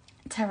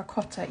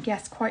 Terracotta,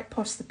 yes, quite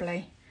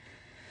possibly.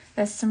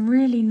 There's some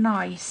really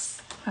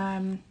nice, but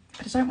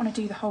I don't want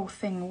to do the whole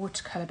thing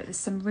watercolour, but there's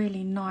some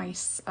really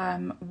nice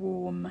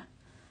warm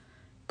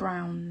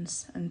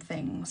browns and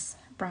things,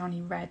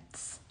 browny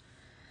reds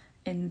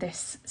in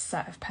this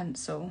set of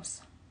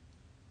pencils,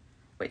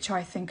 which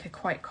I think are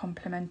quite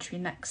complementary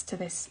next to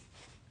this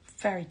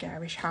very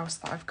garish house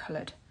that I've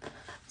coloured.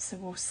 So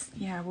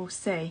we'll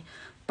see.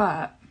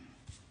 But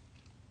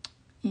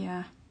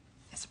yeah,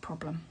 it's a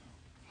problem.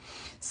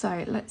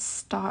 So let's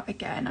start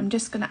again. I'm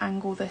just going to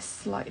angle this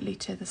slightly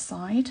to the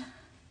side,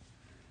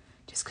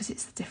 just because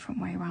it's a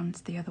different way around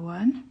to the other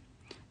one.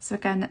 So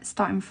again,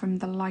 starting from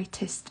the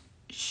lightest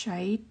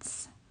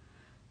shades.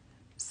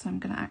 So I'm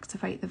going to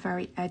activate the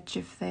very edge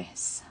of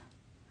this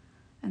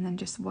and then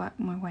just work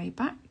my way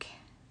back.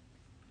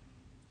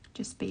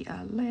 Just be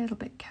a little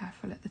bit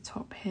careful at the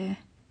top here.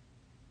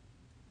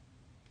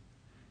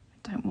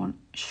 I don't want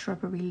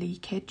shrubbery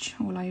leakage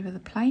all over the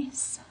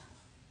place.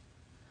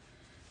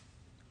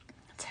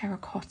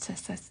 Terracotta,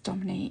 says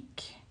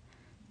Dominique.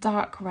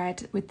 Dark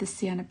red with the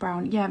sienna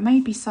brown. Yeah,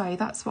 maybe so.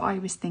 That's what I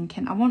was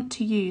thinking. I want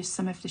to use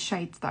some of the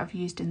shades that I've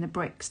used in the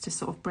bricks to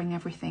sort of bring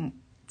everything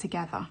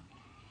together.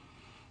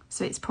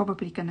 So it's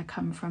probably going to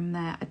come from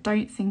there. I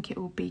don't think it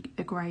will be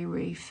a grey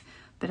roof,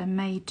 but I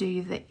may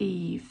do the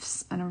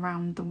eaves and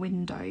around the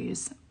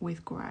windows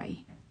with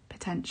grey.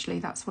 Potentially,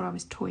 that's what I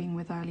was toying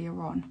with earlier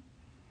on.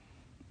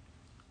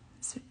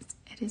 So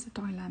it is a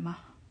dilemma.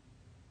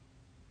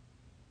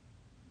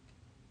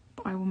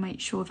 I will make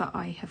sure that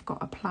I have got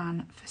a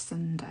plan for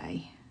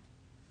Sunday.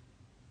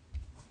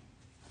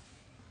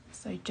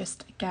 So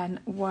just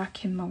again,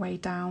 working my way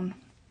down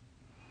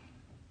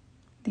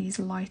these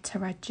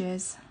lighter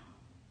edges.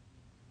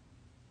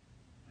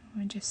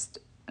 I just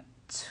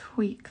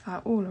tweak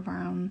that all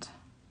around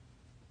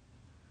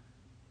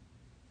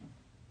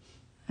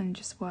and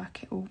just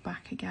work it all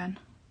back again.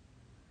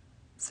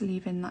 So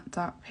leaving that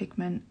dark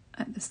pigment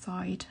at the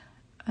side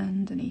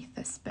underneath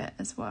this bit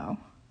as well.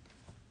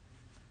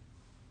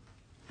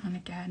 And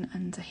again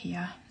under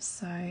here,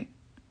 so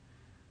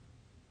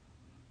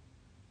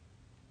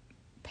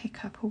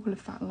pick up all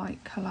of that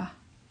light colour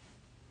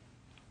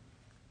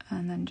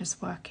and then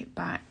just work it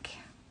back.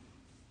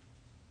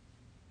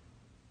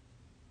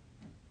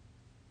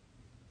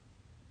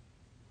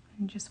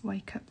 And just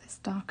wake up this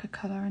darker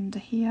colour under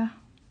here.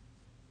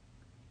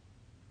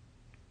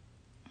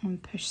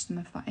 and push some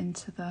of that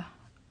into the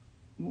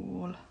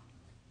wall.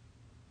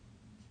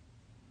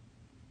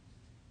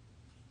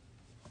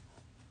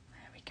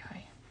 There we go.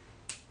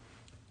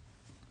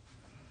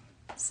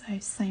 So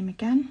same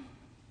again.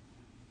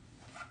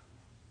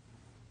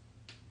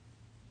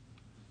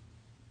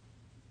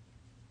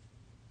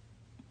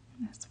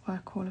 Let's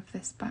work all of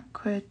this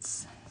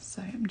backwards.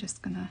 So I'm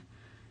just going to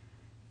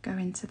go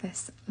into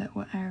this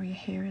little area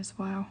here as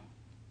well.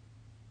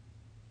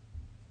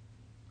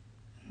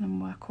 And then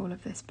work all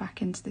of this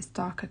back into this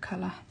darker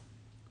colour.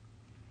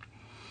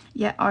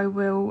 Yeah, I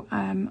will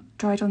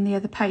dry it on the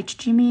other page.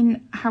 Do you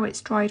mean how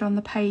it's dried on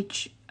the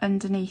page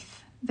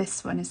underneath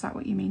this one? Is that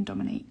what you mean,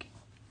 Dominique?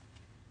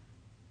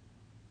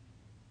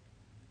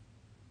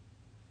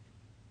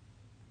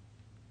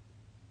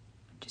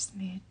 Just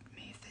move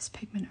this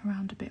pigment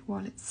around a bit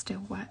while it's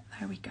still wet.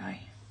 There we go.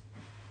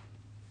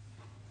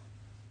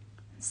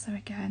 So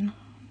again,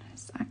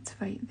 let's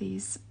activate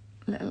these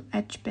little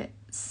edge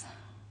bits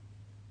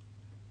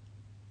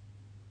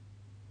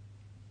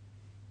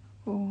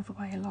all the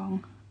way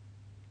along.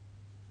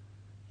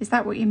 Is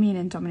that what you mean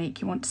in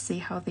Dominique? You want to see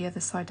how the other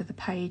side of the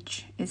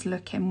page is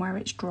looking where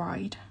it's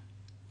dried?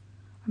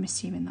 I'm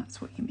assuming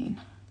that's what you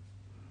mean.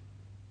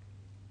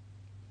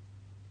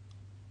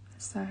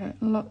 So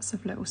lots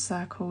of little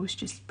circles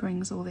just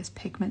brings all this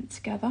pigment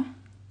together.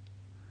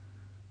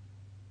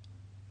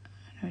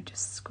 And I'll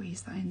just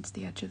squeeze that into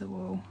the edge of the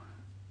wall.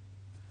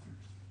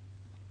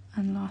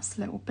 And last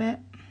little bit.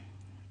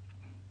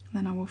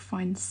 Then I will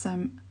find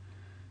some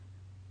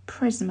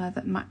Prisma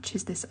that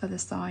matches this other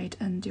side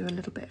and do a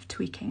little bit of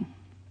tweaking.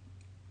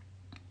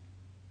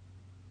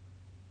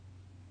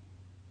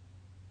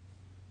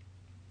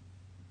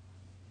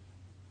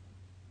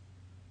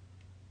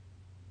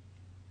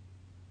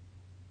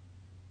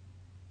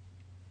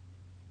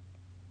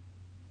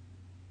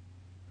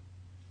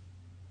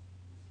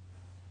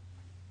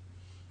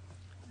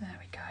 There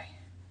we go.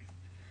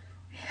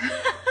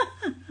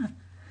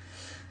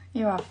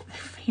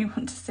 You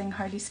want to sing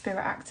Holy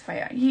Spirit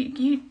Activate.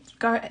 You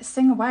go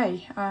sing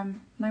away. No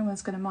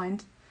one's going to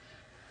mind.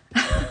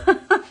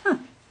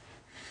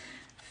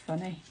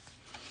 Funny.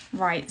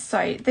 Right,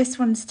 so this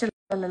one's still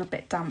a little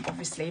bit damp,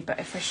 obviously, but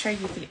if I show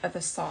you the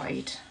other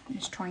side,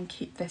 just try and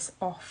keep this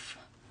off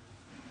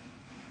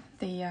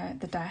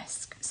the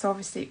desk. So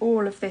obviously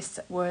all of this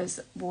was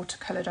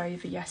watercoloured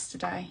over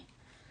yesterday.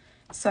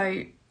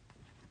 So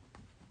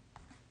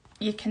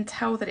you can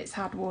tell that it's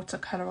had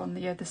watercolour on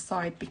the other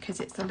side because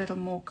it's a little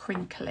more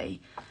crinkly,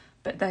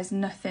 but there's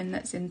nothing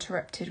that's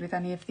interrupted with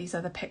any of these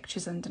other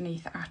pictures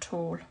underneath at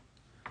all.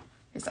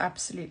 It's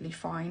absolutely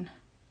fine.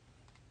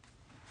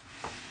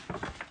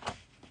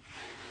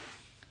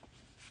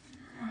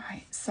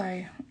 Right,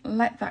 so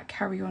let that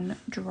carry on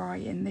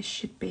drying. This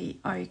should be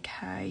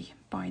okay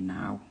by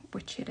now,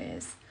 which it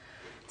is.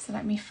 So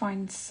let me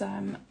find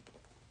some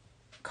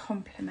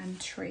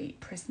complementary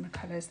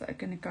Prismacolors that are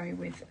going to go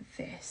with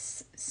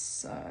this.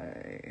 So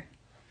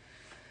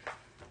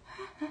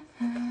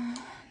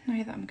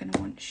know that I'm going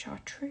to want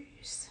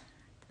chartreuse.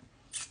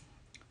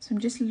 So I'm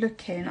just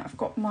looking, I've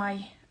got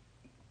my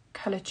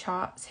colour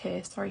charts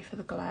here, sorry for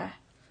the glare.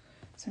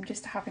 So I'm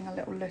just having a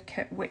little look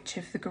at which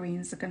of the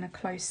greens are going to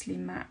closely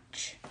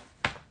match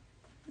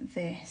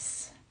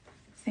this.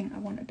 I think I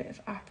want a bit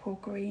of apple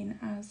green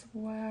as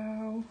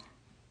well.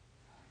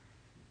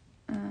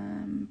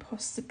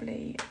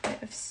 Possibly a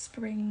bit of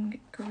spring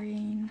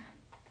green.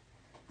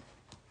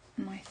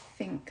 And I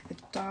think the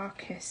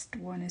darkest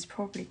one is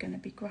probably going to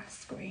be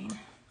grass green.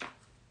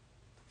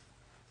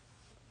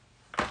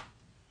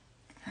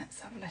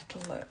 Let's have a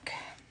little look.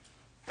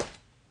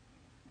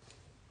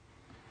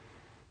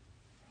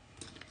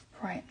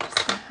 Right, I'm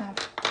just going to have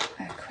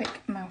a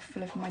quick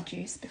mouthful of my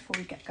juice before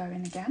we get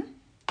going again.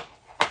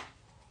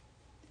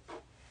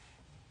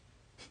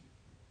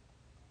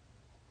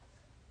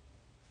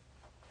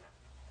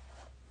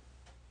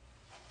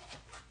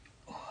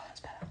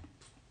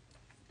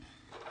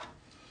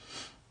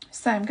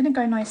 So I'm going to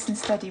go nice and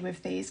steady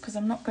with these because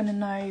I'm not going to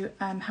know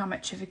how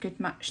much of a good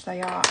match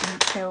they are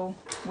until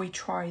we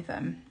try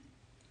them.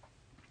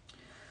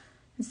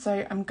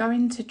 So I'm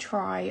going to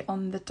try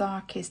on the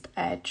darkest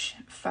edge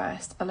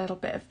first a little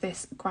bit of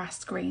this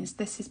grass greens.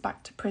 This is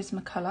back to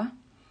Prismacolor.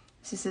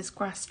 This is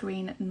Grass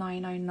Green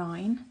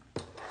 909.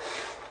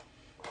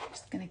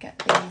 Just going to get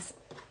these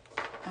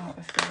out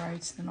of the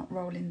road so they're not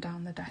rolling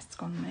down the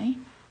desk on me.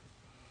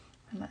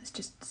 And let's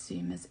just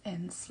zoom us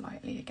in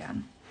slightly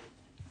again.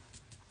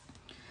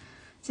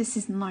 This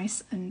is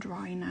nice and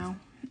dry now,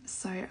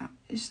 so I'm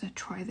just going to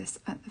try this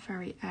at the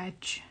very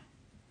edge.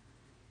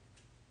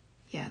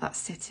 Yeah, that's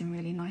sitting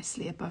really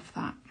nicely above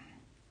that.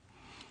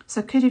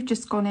 So I could have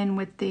just gone in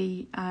with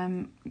the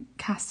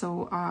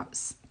Castle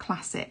Arts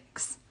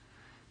Classics,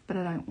 but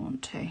I don't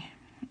want to.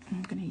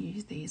 I'm going to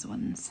use these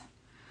ones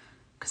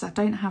because I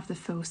don't have the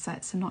full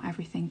set, so not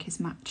everything is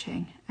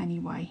matching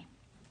anyway.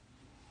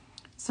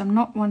 So I'm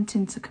not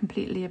wanting to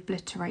completely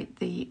obliterate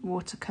the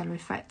watercolour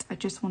effect. I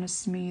just want to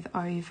smooth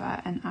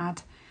over and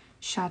add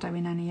shadow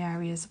in any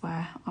areas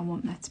where I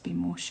want there to be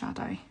more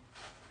shadow.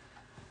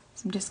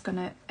 So I'm just going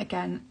to,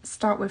 again,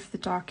 start with the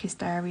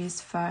darkest areas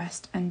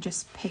first and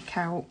just pick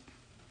out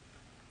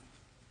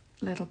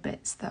little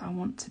bits that I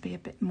want to be a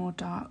bit more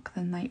dark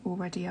than they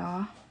already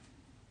are.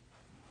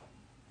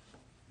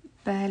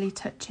 Barely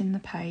touching the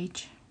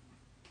page,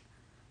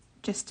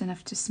 just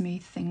enough to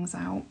smooth things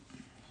out.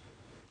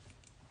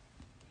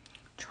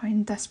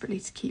 Trying desperately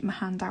to keep my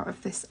hand out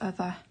of this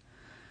other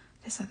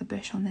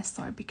bush on this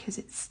side because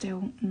it's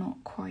still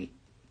not quite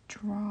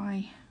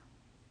dry.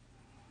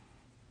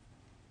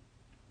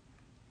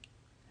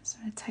 So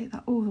I'm going to take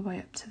that all the way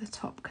up to the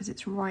top because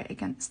it's right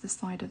against the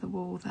side of the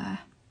wall there.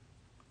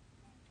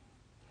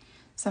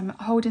 So I'm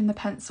holding the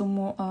pencil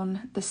more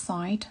on the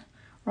side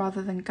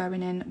rather than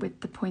going in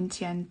with the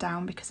pointy end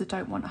down because I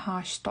don't want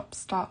harsh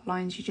stop-start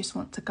lines, you just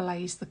want to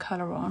glaze the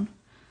colour on.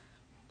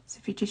 So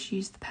if you just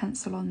use the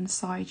pencil on the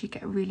side, you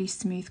get really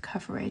smooth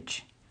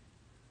coverage.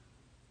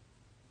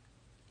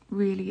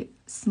 Really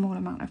small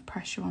amount of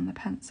pressure on the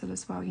pencil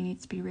as well. You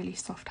need to be really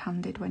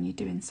soft-handed when you're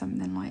doing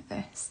something like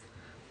this.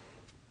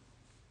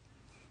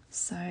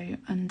 So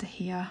under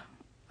here,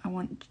 I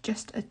want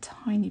just a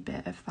tiny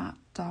bit of that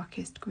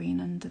darkest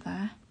green under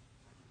there.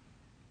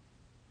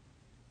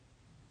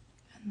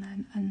 And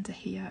then under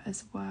here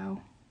as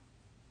well.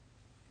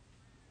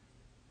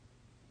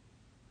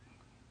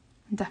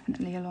 And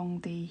definitely along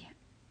the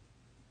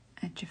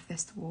edge of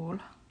this wall.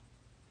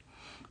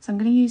 So I'm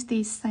going to use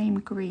these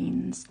same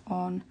greens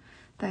on,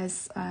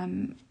 there's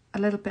a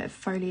little bit of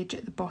foliage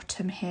at the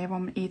bottom here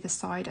on either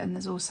side, and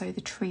there's also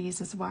the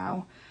trees as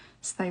well.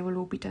 So they will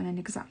all be done in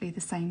exactly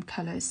the same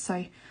colours.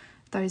 So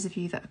those of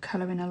you that are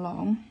colouring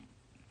along,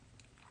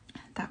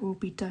 that will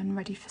be done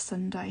ready for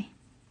Sunday.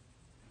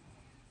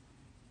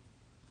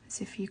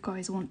 So if you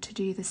guys want to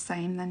do the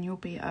same, then you'll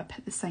be up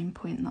at the same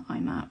point that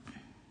I'm at.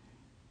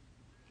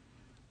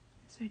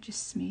 So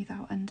just smooth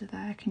out under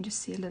there. I can just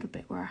see a little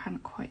bit where I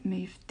hadn't quite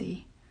moved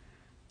the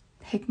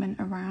pigment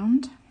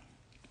around.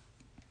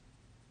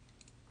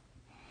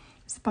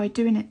 So by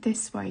doing it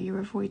this way, you're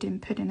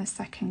avoiding putting a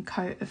second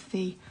coat of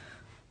the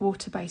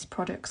water-based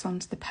products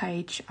onto the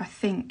page. I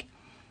think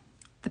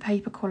the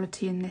paper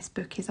quality in this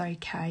book is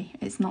okay.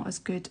 It's not as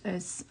good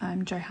as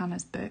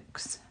Johanna's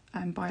books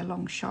by a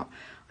long shot.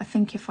 I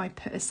think if I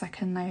put a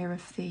second layer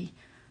of the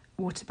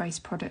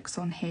water-based products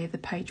on here, the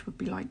page would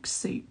be like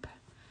soup.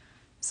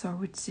 So I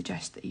would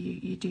suggest that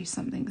you do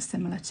something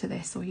similar to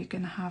this, or you're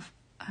going to have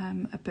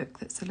a book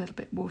that's a little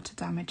bit water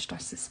damaged, I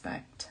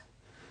suspect.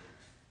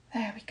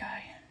 There we go.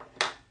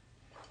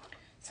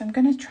 So I'm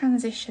going to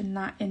transition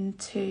that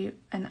into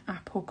an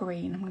apple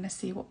green. I'm going to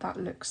see what that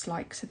looks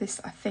like. So this,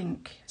 I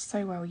think,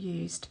 so well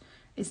used,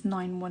 is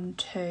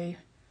 912.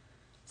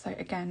 So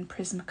again,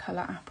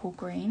 Prismacolor apple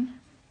green.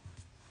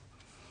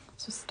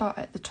 So start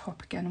at the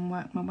top again and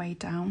work my way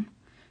down.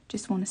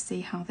 Just want to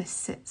see how this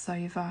sits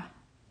over.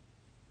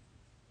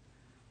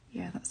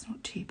 Yeah, that's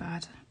not too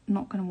bad.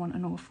 Not going to want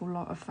an awful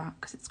lot of that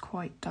because it's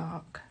quite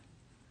dark.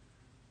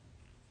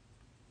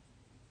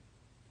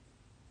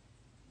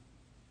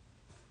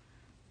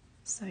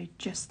 So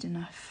just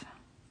enough.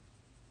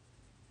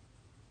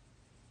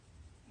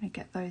 Let me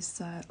get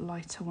those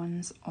lighter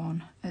ones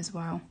on as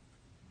well.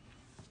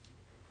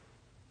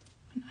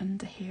 And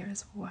under here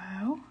as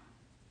well.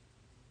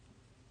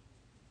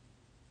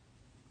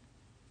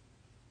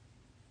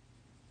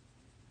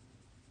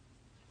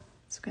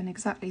 So again,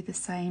 exactly the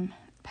same.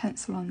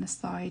 Pencil on the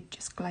side,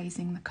 just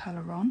glazing the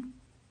colour on.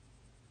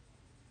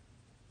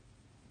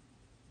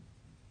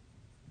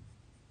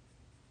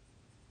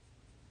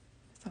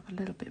 Let's have a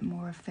little bit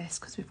more of this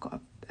because we've got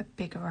a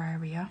bigger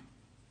area.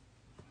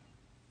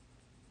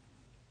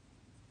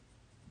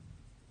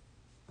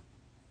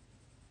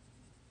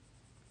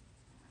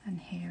 And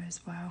here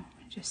as well,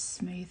 just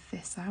smooth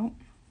this out.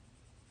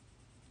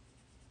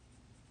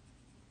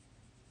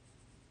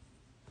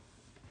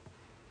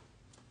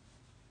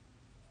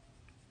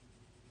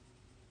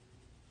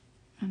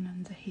 And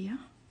under here.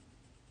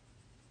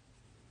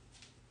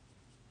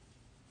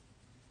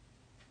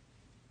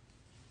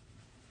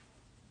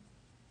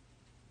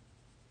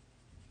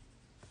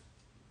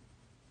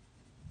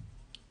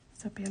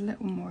 So there'll be a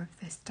little more of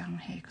this down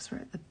here because we're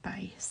at the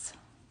base.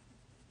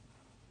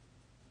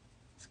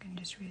 It's going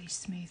to just really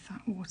smooth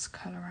that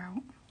watercolour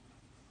out.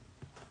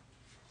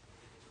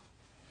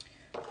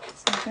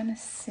 So I'm going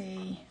to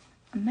see,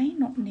 I may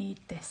not need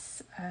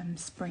this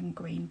spring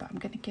green, but I'm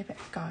going to give it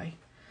a go.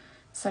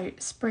 So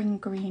Spring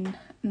Green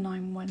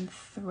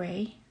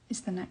 913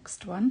 is the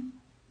next one.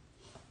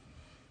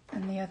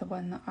 And the other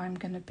one that I'm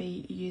going to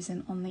be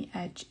using on the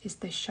edge is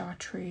this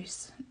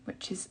Chartreuse,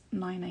 which is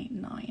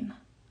 989.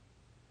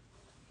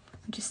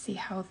 And just see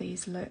how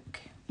these look.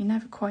 You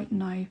never quite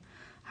know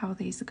how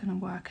these are going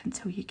to work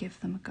until you give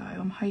them a go.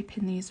 I'm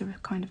hoping these are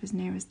kind of as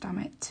near as damn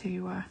it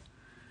to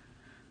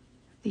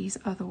these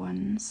other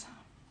ones.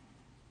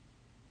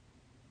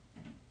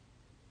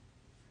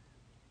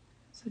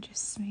 So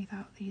just smooth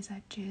out these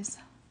edges.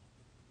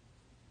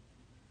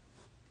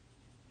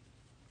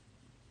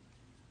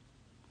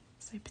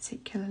 So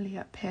particularly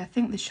up here, I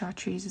think the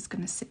Chartreuse is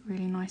going to sit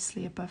really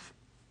nicely above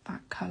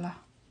that colour.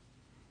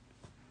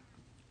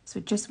 So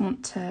I just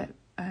want to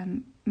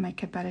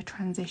make a better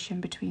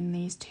transition between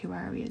these two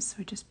areas. So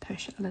I just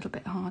push it a little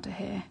bit harder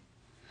here.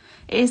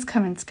 It is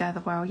coming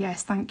together well.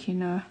 Yes, thank you,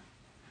 Noor.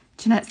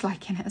 Jeanette's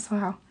liking it as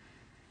well.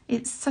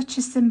 It's such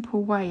a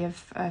simple way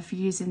of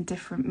using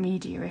different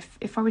media.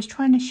 If I was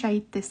trying to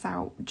shade this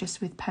out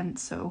just with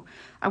pencil,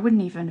 I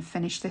wouldn't even have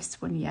finished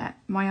this one yet.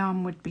 My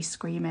arm would be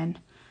screaming.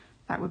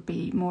 That would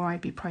be more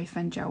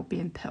ibuprofen gel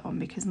being put on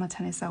because my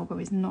tennis elbow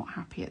is not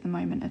happy at the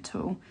moment at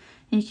all.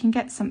 And you can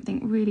get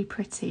something really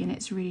pretty and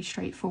it's really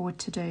straightforward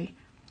to do.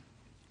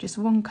 Just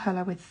one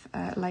colour with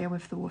layer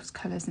with the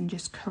watercolours and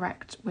just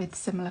correct with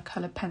similar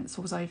coloured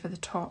pencils over the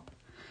top.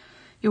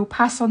 You'll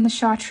pass on the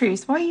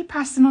chartreuse. Why are you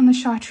passing on the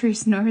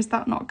chartreuse, Noor? Is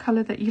that not a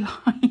colour that you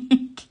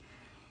like?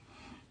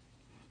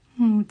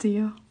 Oh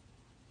dear.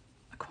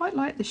 I quite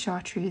like the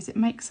chartreuse. It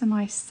makes a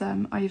nice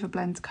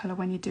overblend colour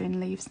when you're doing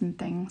leaves and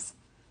things.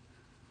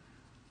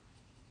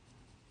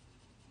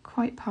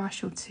 Quite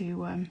partial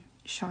to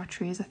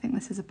chartreuse. I think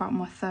this is about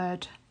my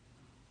third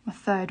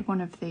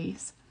one of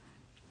these.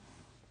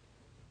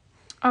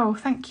 Oh,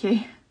 thank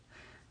you.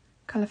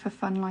 Colour for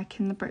Fun,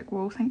 liking the brick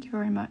wall. Thank you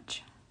very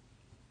much.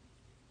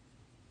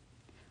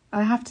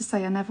 I have to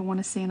say I never want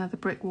to see another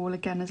brick wall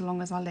again as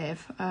long as I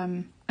live.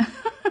 I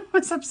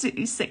was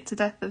absolutely sick to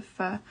death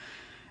of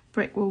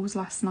brick walls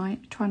last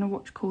night, trying to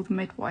watch Call the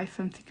Midwife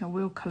and think I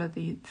will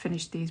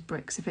finish these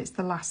bricks if it's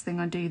the last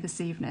thing I do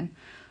this evening.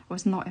 I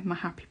was not in my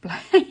happy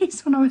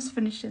place when I was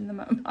finishing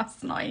them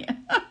last night.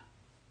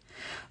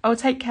 Oh,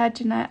 take care,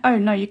 Jeanette. Oh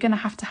no, you're going to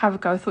have a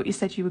go. I thought you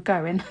said you were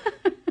going.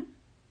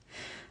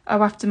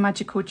 Oh, after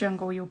Magical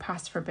Jungle you'll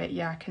pass for a bit.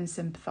 Yeah, I can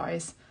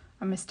sympathise.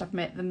 I must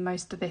admit the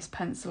most of this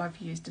pencil I've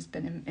used has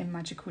been in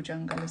Magical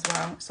Jungle as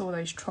well. It's all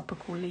those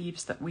tropical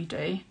leaves that we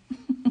do.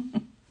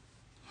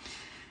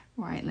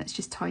 Right, let's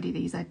just tidy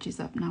these edges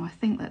up now. I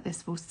think that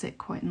this will sit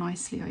quite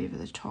nicely over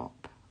the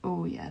top.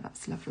 Oh yeah,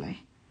 that's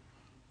lovely.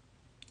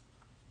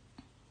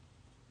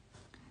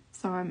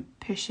 So I'm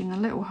pushing a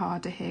little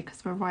harder here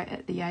because we're right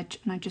at the edge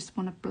and I just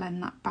want to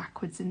blend that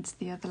backwards into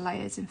the other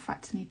layers. In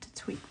fact, I need to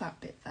tweak that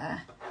bit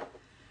there.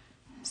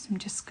 So I'm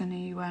just going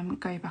to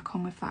go back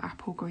on with that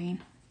apple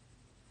green.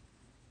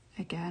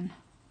 Again,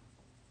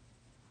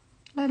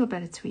 a little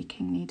bit of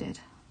tweaking needed.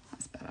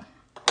 That's better.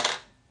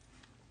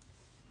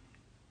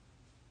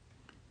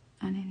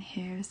 And in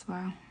here as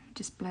well,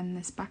 just blend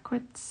this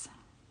backwards.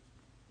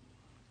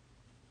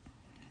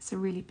 So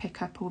really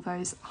pick up all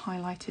those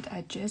highlighted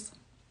edges.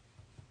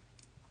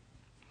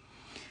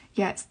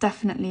 Yeah, it's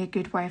definitely a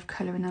good way of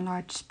colouring a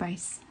large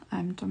space,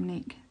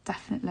 Dominique,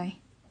 definitely.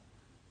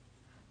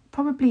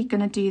 Probably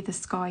going to do the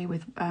sky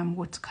with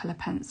watercolour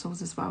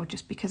pencils as well,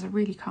 just because I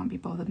really can't be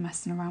bothered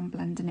messing around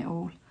blending it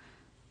all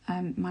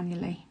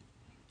manually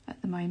at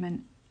the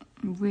moment.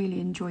 I'm really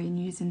enjoying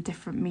using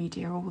different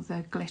media, all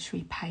the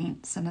glittery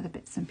paints and other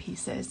bits and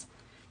pieces.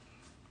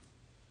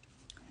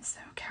 So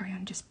I'll carry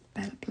on just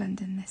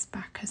blending this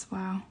back as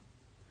well.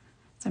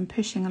 So I'm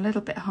pushing a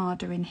little bit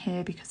harder in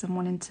here because I'm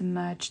wanting to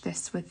merge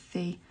this with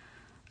the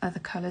other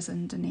colours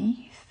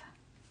underneath.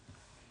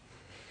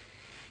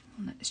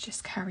 Let's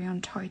just carry on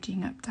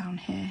tidying up down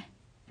here.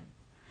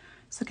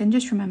 So again,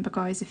 just remember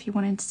guys, if you're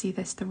wanting to see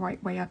this the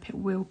right way up, it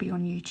will be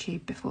on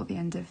YouTube before the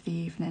end of the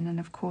evening, and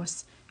of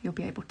course you'll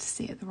be able to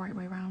see it the right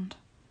way around.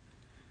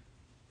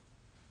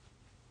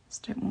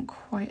 Just don't want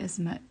quite as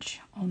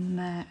much on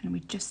there, and we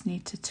just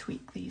need to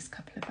tweak these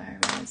couple of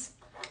areas.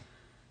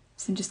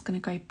 So I'm just going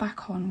to go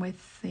back on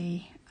with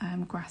the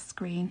grass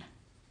green.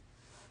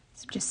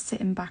 So just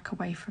sitting back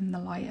away from the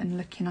light and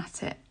looking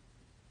at it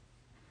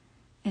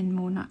in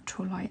more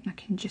natural light, and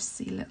I can just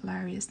see little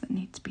areas that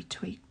need to be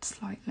tweaked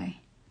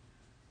slightly.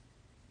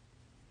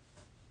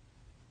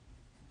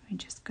 And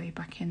just go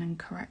back in and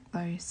correct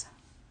those.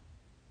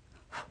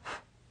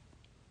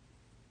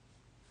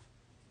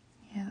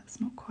 Yeah, that's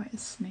not quite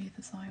as smooth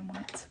as I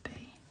want it to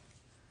be.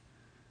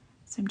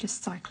 So I'm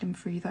just cycling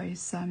through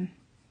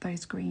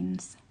those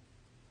greens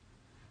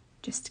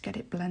just to get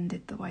it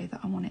blended the way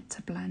that I want it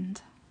to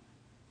blend.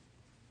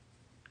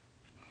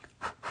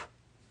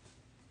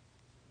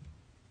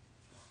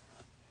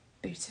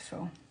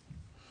 Beautiful.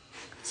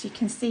 So you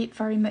can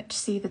very much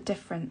see the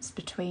difference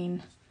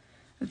between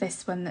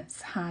this one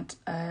that's had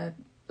a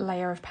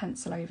layer of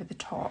pencil over the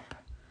top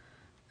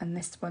and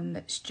this one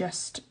that's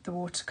just the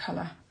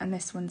watercolour, and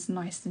this one's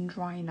nice and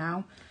dry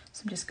now.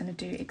 So I'm just going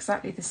to do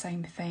exactly the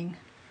same thing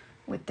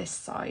with this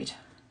side.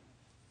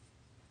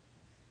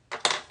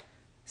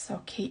 So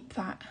I'll keep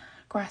that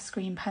grass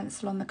green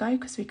pencil on the go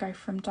because we go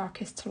from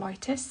darkest to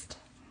lightest.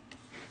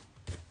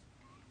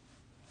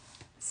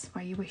 This is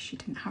why you wish you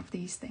didn't have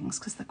these things,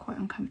 because they're quite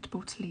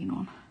uncomfortable to lean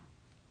on.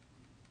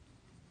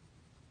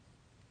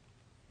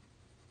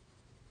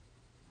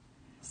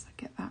 So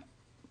get that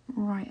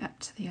right up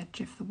to the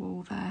edge of the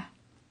wall there.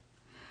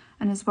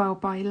 And as well,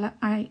 by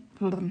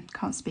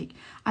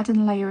adding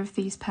a layer of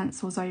these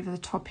pencils over the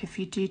top, if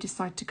you do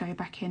decide to go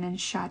back in and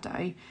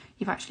shadow,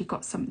 you've actually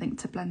got something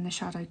to blend the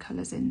shadow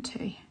colours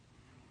into.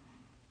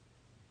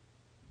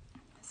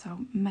 So I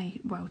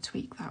may well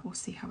tweak that, we'll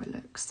see how it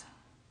looks.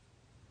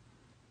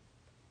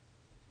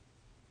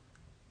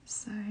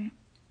 So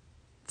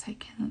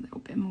taking a little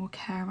bit more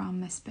care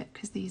around this bit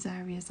because these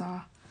areas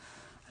are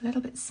a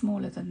little bit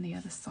smaller than the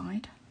other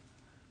side.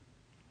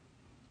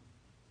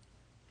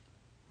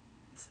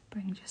 So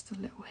bring just a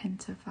little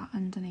hint of that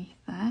underneath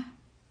there.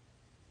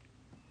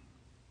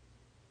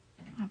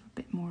 I have a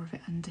bit more of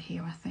it under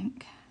here, I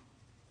think.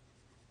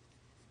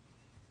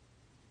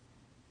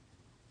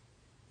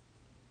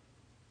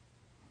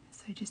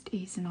 So just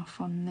easing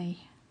off on the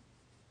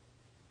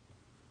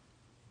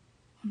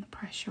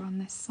pressure on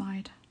this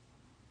side.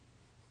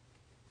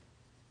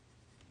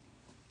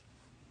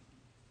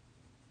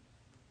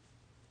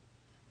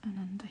 And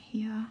under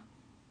here.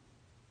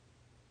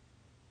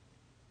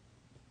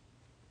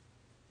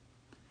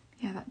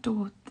 Yeah, that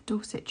the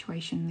door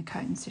situation, the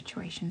curtain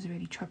situation is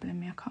really troubling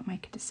me. I can't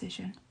make a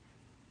decision.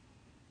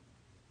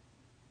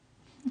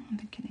 I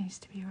think it needs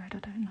to be red, I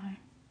don't know.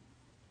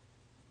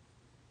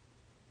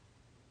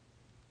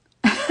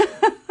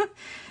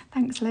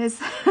 Thanks, Liz.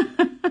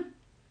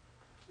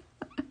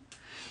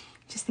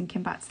 Just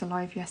thinking back to the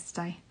live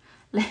yesterday.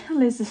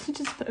 Liz has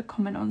just put a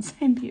comment on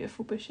saying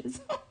beautiful bushes.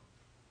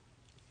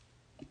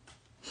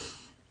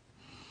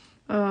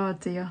 Oh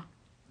dear.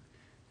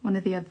 One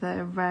of the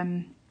other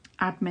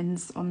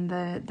admins on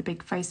the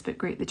big Facebook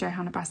group, the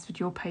Johanna Basford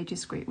Your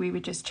Pages group, we were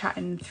just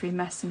chatting through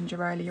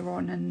Messenger earlier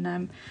on,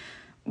 and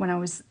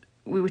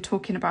we were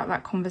talking about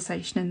that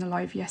conversation in the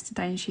live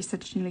yesterday, and she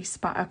said she nearly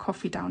spat her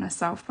coffee down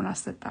herself when I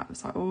said that. I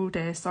was like, oh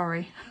dear,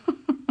 sorry.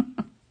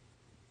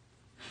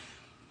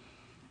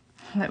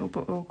 A little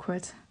bit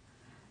awkward.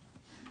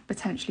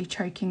 Potentially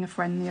choking a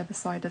friend the other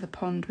side of the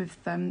pond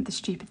with the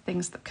stupid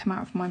things that come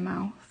out of my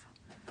mouth.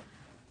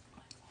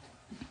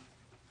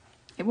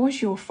 It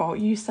was your fault,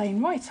 you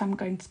saying, right, I'm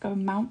going to go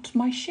and mount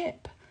my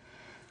ship.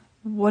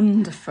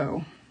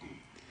 Wonderful.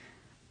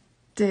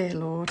 Dear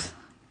Lord.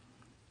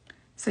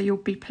 So you'll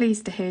be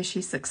pleased to hear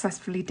she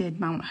successfully did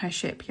mount her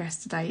ship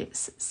yesterday.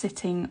 It's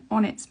sitting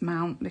on its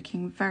mount,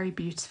 looking very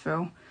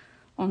beautiful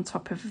on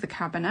top of the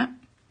cabinet.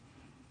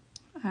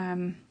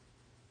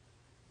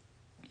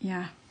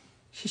 Yeah,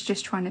 she's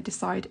just trying to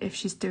decide if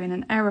she's doing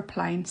an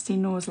aeroplane. See,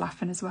 Nora's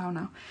laughing as well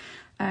now.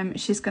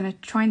 She's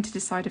trying to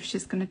decide if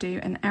she's going to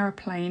do an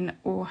aeroplane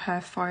or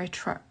her fire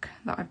truck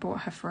that I bought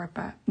her for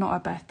not her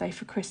birthday,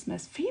 for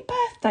Christmas. For your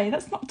birthday?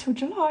 That's not till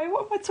July.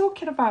 What am I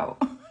talking about?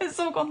 It's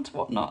all gone to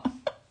whatnot.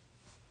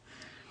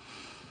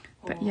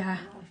 But yeah,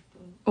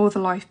 or the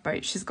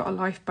lifeboat. She's got a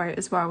lifeboat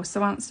as well.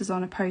 So answers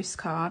on a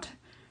postcard.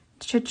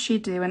 Should she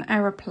do an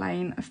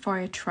aeroplane, a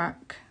fire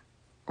truck,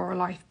 or a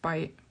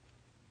lifeboat?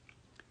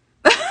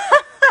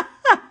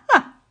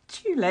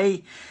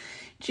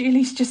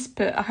 Julie's just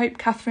put, I hope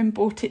Catherine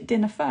bought it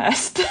dinner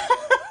first.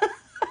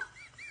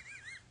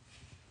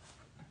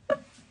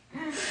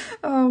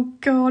 Oh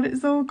God,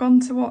 it's all gone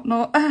to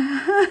whatnot.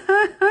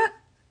 And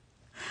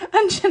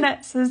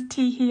Jeanette says,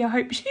 tee-hee, I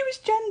hope she was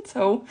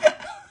gentle.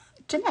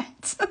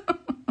 Jeanette.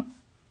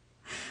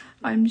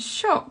 I'm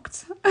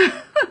shocked.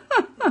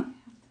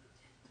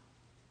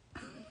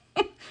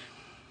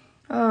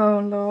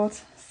 Oh Lord,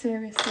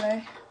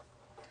 seriously.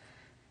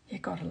 You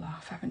gotta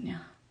laugh, haven't you?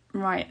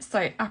 Right,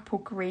 so apple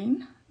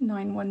green,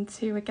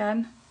 912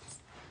 again.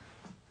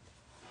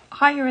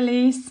 Hi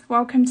Elise,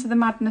 welcome to the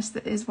madness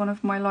that is one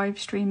of my live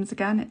streams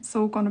again. It's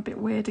all gone a bit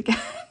weird again.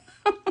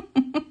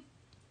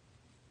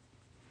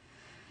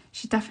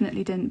 She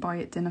definitely didn't buy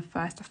it dinner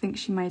first. I think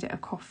she made it a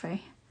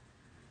coffee.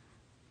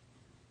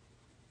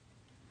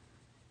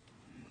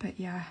 But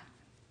yeah,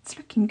 it's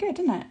looking good,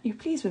 isn't it? You're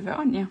pleased with it,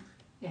 aren't you?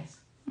 Yes.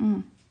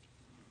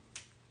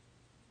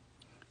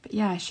 But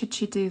yeah, should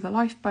she do the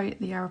lifeboat,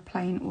 the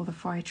aeroplane, or the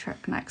fire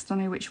truck next? I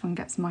know which one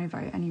gets my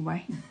vote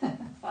anyway.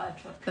 Fire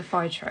truck. The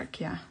fire truck,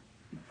 yeah.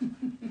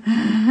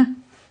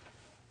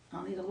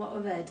 I'll need a lot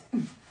of red.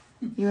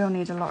 You will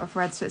need a lot of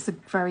red, so it's a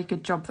very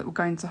good job that we're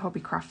going to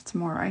Hobbycraft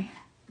tomorrow.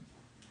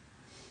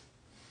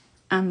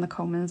 And the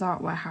Coleman's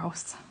Art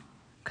Warehouse.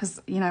 Because,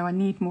 you know, I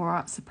need more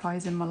art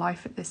supplies in my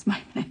life at this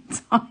moment in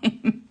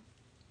time.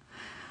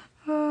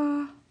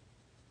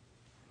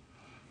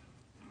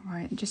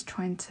 Right, I'm just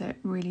trying to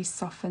really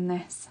soften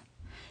this.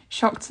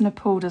 Shocked and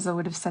appalled, as I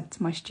would have said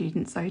to my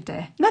students, oh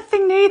dear.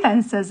 Nothing new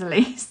then, says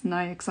Elise. No,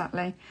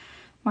 exactly.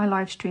 My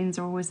live streams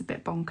are always a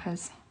bit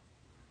bonkers.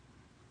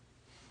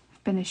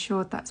 I've been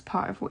assured that's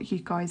part of what you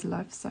guys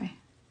love, so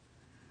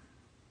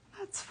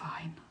that's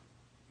fine.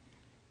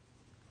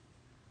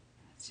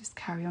 Let's just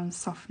carry on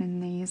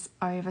softening these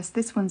over. So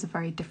this one's a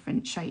very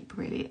different shape,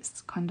 really. It's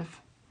kind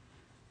of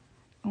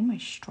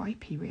almost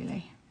stripy,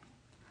 really.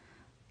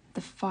 The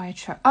fire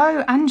truck.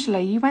 Oh, Angela,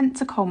 you went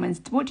to Coleman's.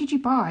 What did you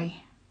buy?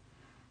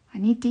 I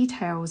need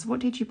details. What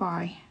did you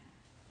buy?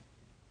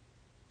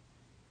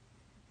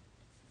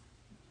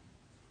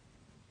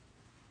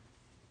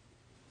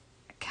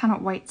 I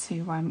cannot wait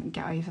to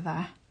get over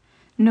there.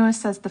 Noah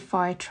says the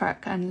fire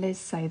truck and Liz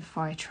say the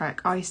fire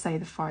truck. I say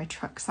the fire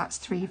truck, so that's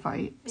 3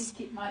 votes. I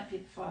think it might be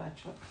the fire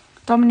truck.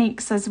 Dominique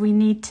says we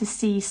need to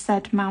see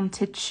said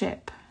mounted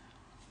ship.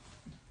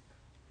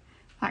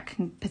 That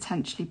can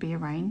potentially be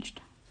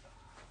arranged.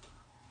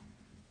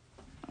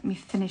 Let me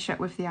finish up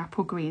with the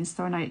apple green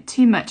so I know.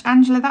 Too much.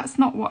 Angela, that's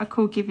not what I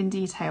call giving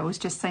details,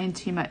 just saying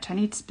too much. I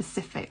need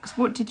specifics.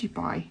 What did you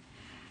buy?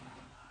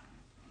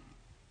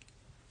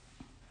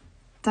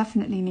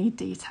 Definitely need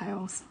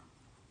details.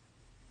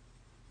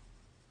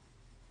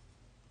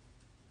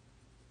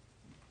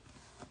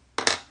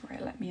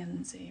 Right, let me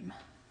unzoom.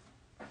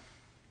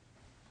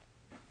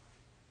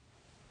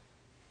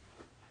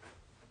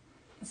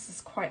 This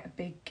is quite a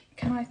big...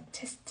 Can I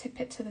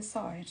tip it to the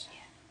side? Yeah.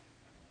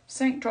 If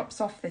something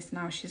drops off this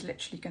now, she's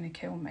literally going to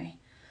kill me.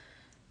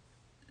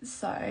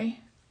 So,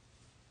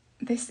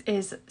 this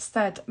is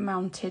stud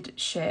mounted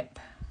ship.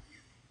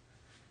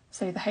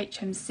 So the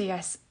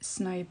HMCS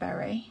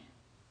Snowberry.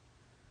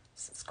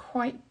 So it's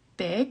quite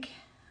big,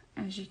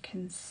 as you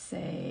can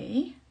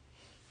see.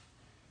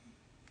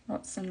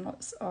 Lots and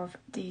lots of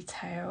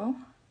detail.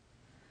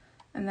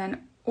 And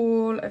then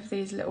all of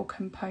these little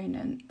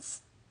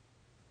components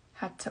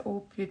had to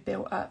all be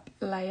built up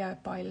layer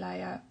by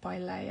layer by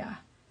layer.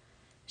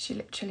 She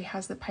literally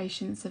has the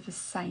patience of a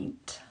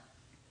saint.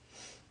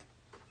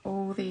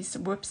 All these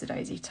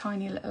whoopsie-daisy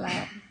tiny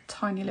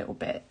little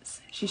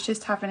bits. She's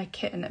just having a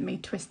kitten at me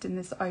twisting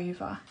this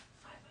over.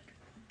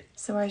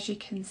 So as you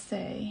can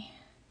see,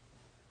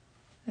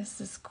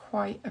 this is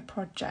quite a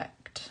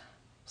project.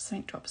 If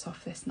something drops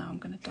off this now, I'm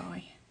going to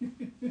die.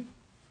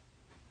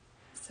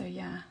 So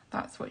yeah,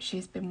 that's what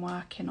she's been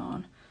working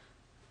on.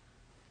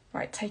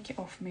 Right, take it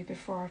off me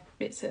before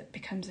it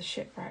becomes a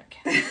shipwreck.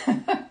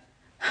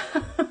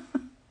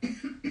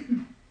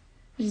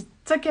 She's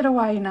took it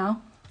away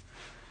now.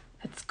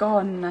 It's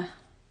gone.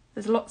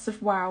 There's lots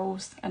of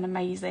wows and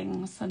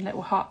amazings and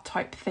little heart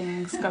type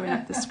things going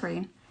up the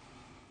screen.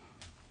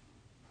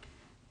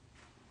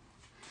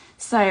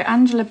 So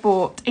Angela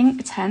bought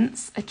ink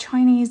tents, a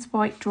Chinese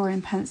white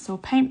drawing pencil,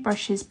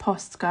 paintbrushes,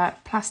 Posca,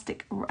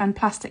 plastic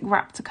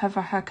wrap to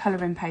cover her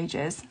colouring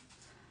pages.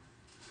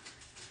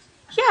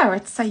 Yeah,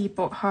 I'd say you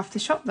bought half the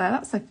shop there.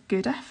 That's a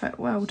good effort.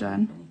 Well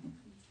done.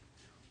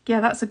 Yeah,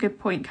 that's a good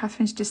point.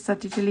 Catherine's just said,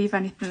 did you leave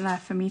anything there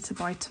for me to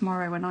buy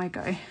tomorrow when I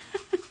go?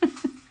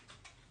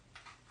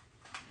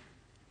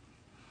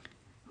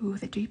 Ooh,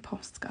 they do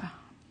Posca.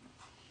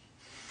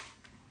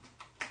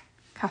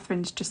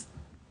 Catherine's just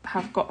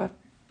have got a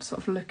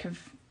sort of look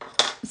of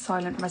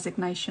silent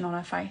resignation on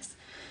her face.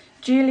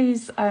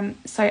 Julie's,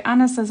 so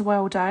Anna says,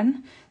 well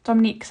done.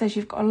 Dominique says,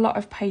 you've got a lot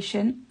of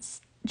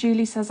patience.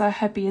 Julie says her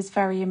hubby is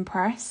very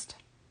impressed.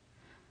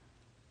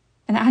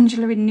 And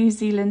Angela in New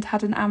Zealand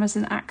had an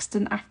Amazon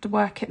accident after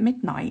work at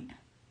midnight.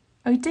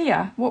 Oh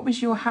dear, what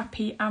was your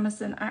happy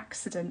Amazon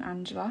accident,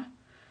 Angela?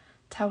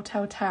 Tell,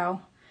 tell,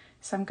 tell.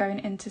 So I'm going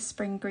into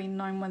Spring Green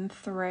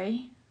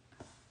 913.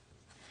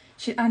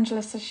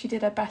 Angela says she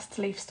did her best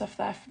to leave stuff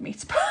there for me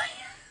to buy.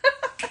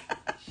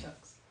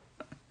 Shucks.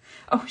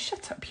 Oh,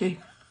 shut up, you.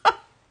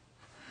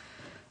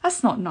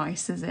 That's not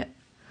nice, is it?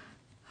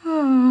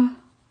 Oh.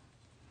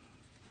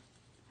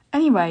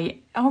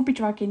 Anyway, I'll be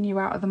dragging you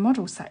out of the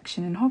model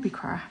section in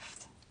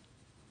Hobbycraft.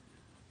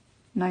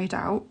 No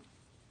doubt.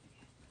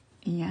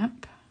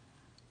 Yep.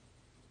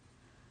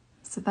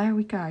 So there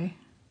we go.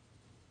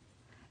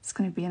 It's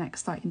going to be an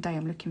exciting day.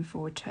 I'm looking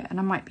forward to it. And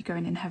I might be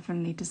going in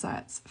Heavenly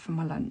Desserts for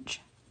my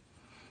lunch,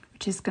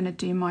 which is going to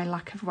do my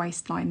lack of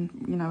waistline,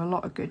 you know, a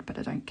lot of good, but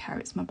I don't care.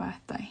 It's my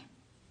birthday.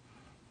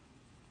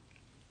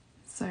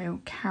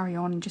 So carry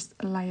on, just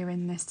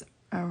layering this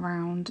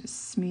around,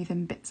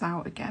 smoothing bits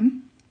out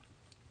again.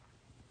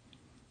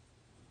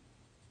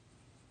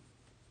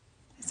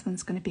 This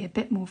one's going to be a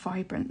bit more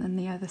vibrant than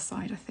the other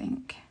side, I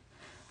think.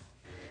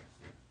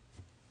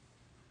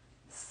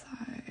 So,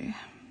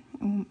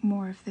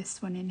 more of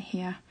this one in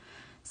here.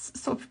 It's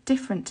sort of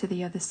different to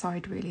the other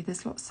side, really.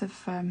 There's lots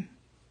of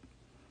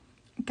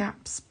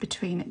gaps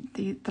between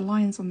it. The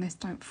lines on this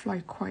don't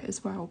flow quite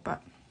as well,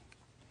 but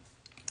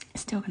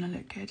it's still going to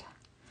look good.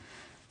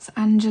 So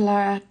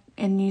Angela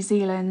in New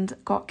Zealand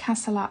got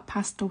Castle Art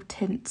pastel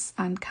tints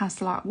and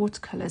Castle Art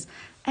watercolours.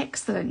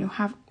 Excellent, you'll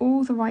have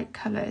all the right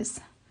colours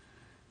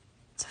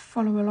to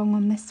follow along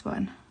on this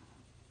one.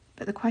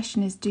 But the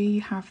question is, do you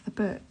have the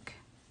book?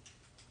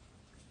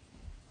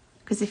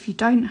 Because if you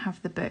don't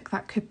have the book,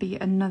 that could be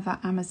another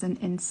Amazon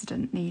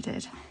incident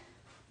needed.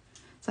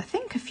 So I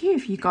think a few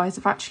of you guys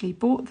have actually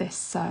bought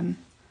this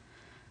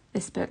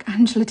this book.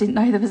 Angela didn't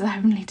know there was a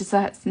Heavenly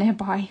Desserts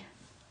nearby.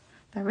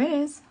 There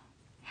is.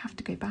 You have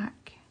to go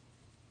back.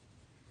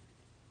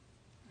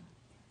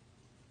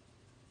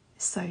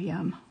 So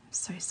yum.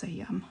 So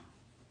yum.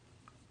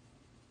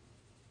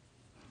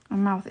 My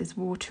mouth is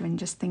watering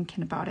just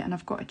thinking about it, and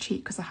I've got to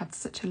cheat because I had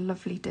such a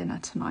lovely dinner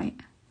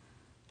tonight.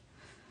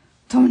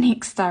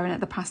 Dominique's staring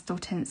at the pastel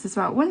tints as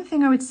well. One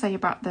thing I would say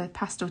about the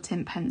pastel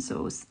tint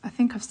pencils, I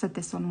think I've said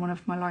this on one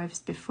of my lives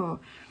before,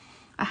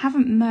 I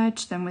haven't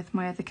merged them with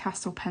my other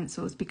Castle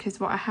pencils because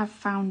what I have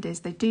found is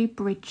they do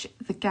bridge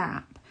the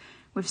gap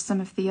with some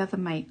of the other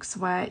makes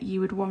where you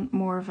would want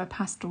more of a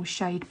pastel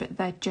shade, but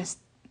there just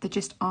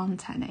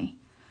aren't any.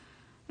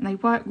 And they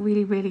work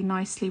really, really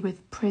nicely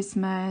with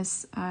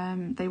Prismas.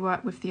 They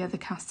work with the other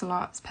Castle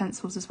Arts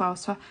pencils as well.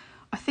 So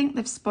I think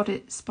they've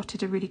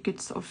spotted a really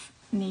good sort of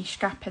niche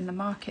gap in the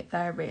market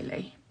there,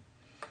 really.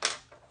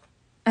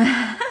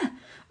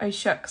 Oh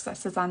shucks, that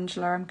says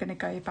Angela, I'm going to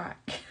go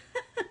back.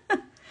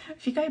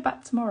 If you go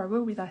back tomorrow,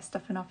 we'll be there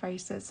stuffing our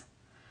faces.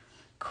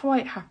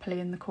 Quite happily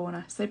in the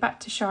corner. So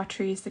back to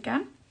chartreuse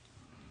again.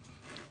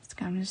 So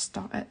I'm going to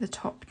start at the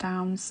top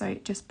down, so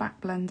just back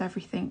blend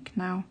everything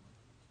now.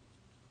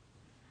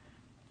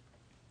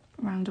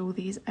 Around all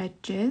these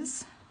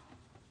edges.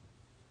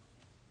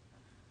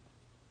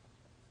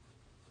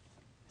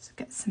 So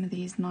get some of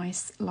these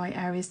nice light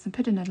areas. I'm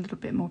putting a little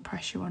bit more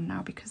pressure on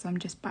now because I'm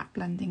just back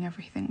blending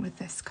everything with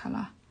this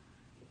colour.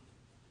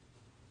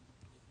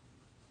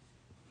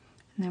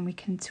 And then we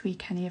can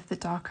tweak any of the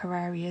darker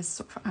areas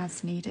sort of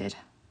as needed.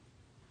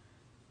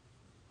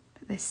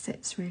 But this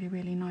sits really,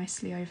 really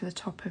nicely over the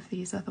top of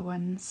these other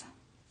ones.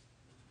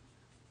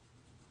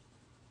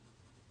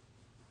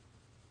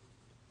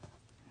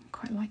 I'm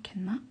quite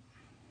liking that.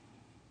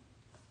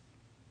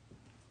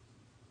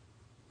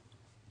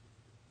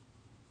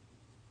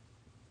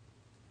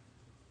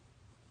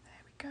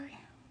 Go.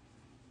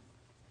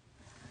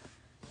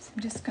 So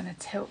I'm just going to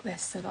tilt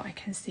this so that I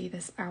can see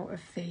this out of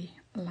the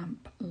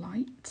lamp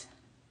light.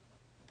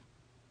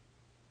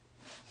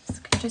 So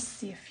I can just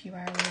see a few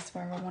areas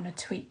where I want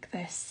to tweak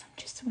this. I'm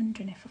just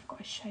wondering if I've got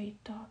a shade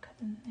darker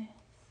than this.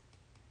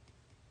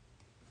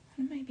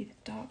 And maybe the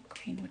dark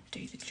green would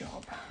do the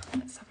job.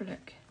 Let's have a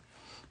look.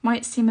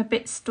 Might seem a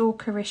bit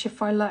stalkerish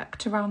if I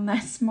lurked around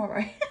there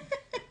tomorrow.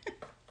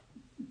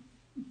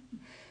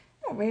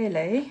 Not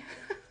really.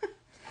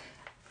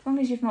 As long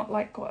as you've not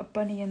like got a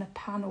bunny in a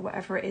pan or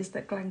whatever it is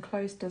that Glenn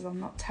Close does on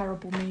that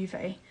terrible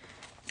movie.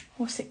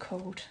 What's it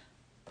called?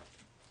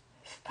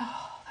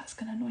 Oh, that's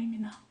going to annoy me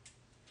now.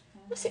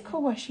 What's it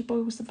called where she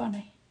boils the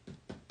bunny?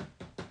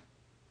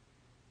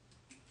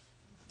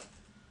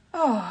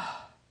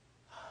 Oh.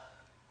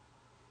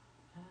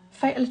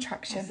 Fatal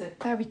Attraction.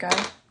 There we go.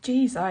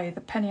 Jeez, oh,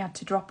 the penny had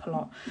to drop a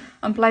lot.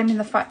 I'm blaming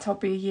the fact I'll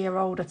be a year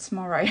older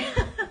tomorrow.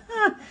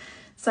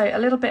 So a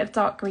little bit of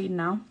dark green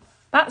now.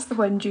 That's the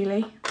one,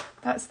 Julie.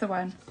 That's the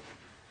one.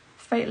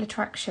 Fatal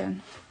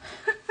Attraction.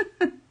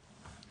 Right,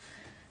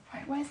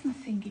 where's my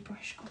thingy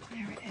brush? God,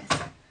 there it is.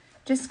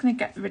 Just going to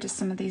get rid of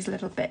some of these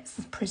little bits.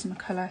 The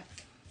Prismacolor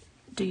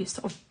do you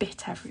sort of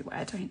bit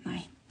everywhere, don't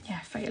they? Yeah,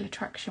 Fatal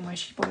Attraction, where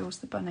she boils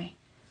the bunny.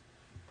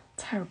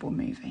 Terrible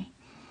movie.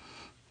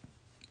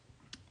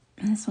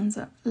 And this one's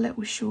a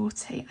little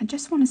shorty. I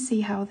just want to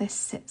see how this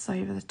sits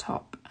over the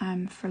top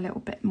for a little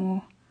bit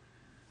more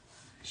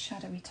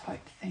shadowy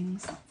type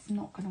things. It's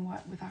not going to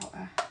work without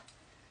a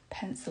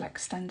pencil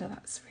extender.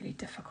 That's really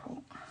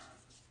difficult.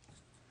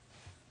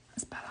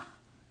 That's better.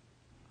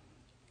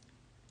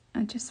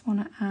 I just want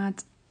to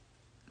add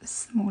the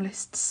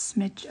smallest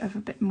smidge of a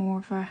bit more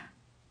of a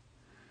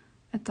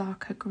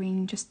darker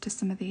green just to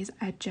some of these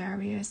edge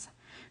areas,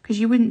 because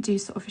you wouldn't do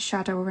sort of a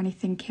shadow or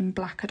anything in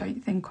black, I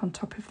don't think, on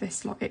top of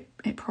this lot.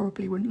 It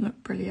probably wouldn't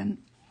look brilliant.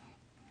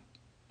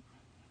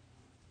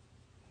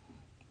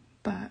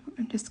 But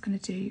I'm just going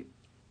to do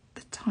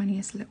the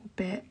tiniest little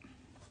bit.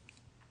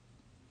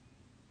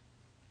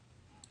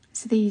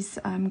 So these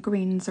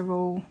greens are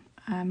all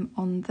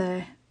on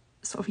the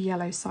sort of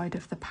yellow side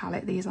of the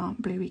palette. These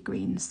aren't bluey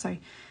greens, so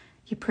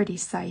you're pretty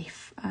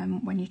safe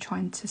when you're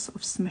trying to sort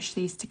of smush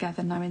these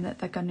together, knowing that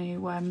they're going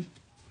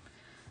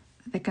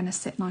to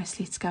sit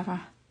nicely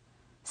together.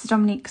 So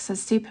Dominique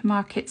says,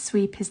 supermarket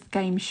sweep is the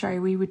game show.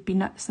 We would be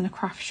nuts in a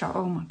craft shop.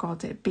 Oh my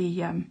god, it'd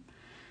be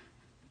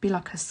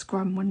like a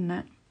scrum, wouldn't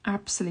it?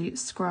 Absolute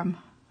scrum.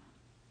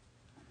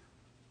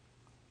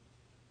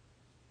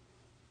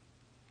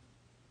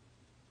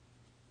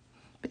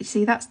 But you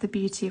see, that's the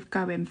beauty of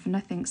going for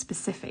nothing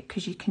specific,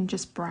 because you can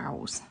just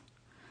browse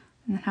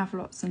and then have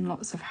lots and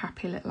lots of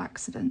happy little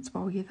accidents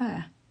while you're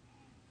there.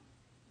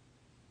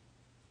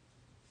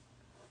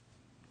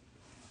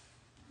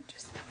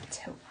 Just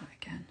tilt that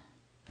again.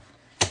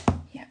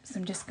 Yep, so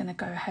I'm just going to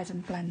go ahead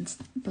and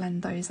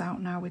blend those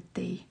out now with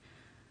the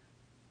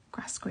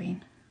grass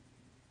green.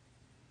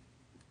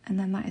 And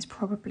then that is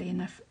probably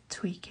enough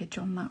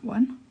tweakage on that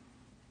one.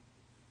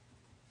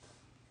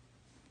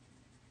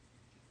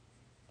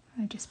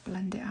 I just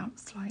blend it out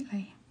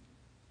slightly.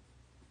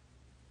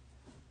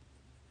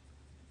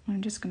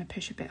 I'm just going to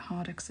push a bit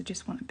harder because I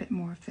just want a bit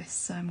more of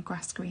this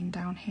grass green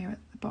down here at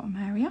the bottom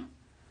area.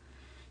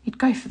 You'd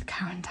go for the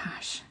Caran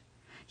d'Ache.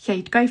 Yeah,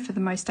 you'd go for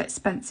the most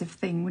expensive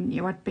thing, wouldn't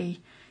you? I'd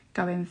be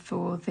going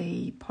for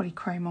the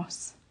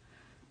Polychromos,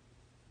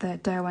 the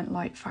Derwent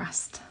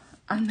Lightfast,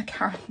 and the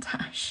Caran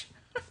d'Ache.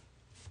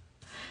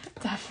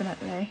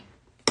 Definitely.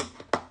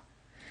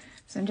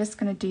 So I'm just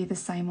going to do the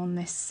same on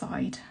this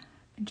side.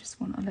 I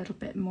just want a little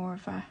bit more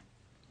of a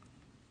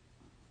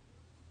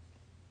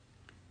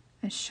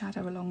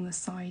shadow along the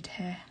side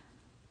here.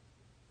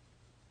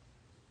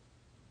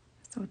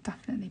 So I'll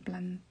definitely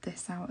blend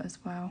this out as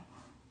well.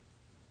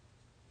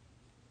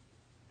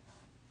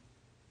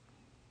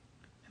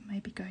 And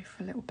maybe go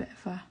for a little bit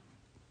of a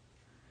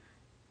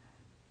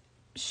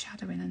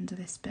shadowing under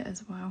this bit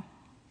as well.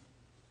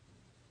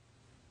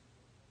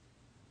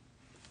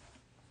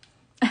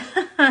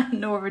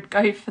 Nora would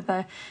go for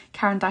the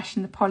Caran d'Ache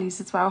and the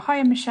Polly's as well.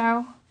 Hiya,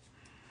 Michelle.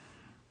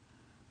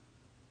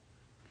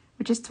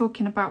 We're just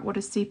talking about what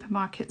a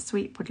supermarket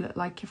sweep would look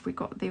like if we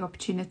got the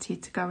opportunity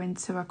to go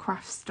into a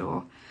craft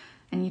store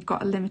and you'd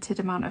got a limited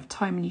amount of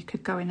time and you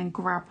could go in and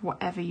grab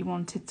whatever you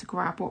wanted to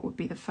grab. What would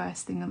be the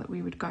first thing that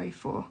we would go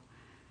for?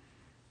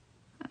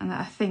 And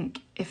I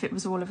think if it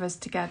was all of us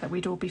together,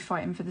 we'd all be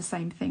fighting for the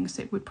same thing,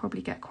 so it would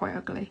probably get quite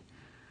ugly.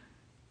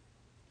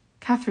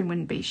 Catherine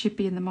wouldn't be. She'd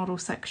be in the model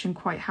section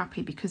quite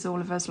happy because all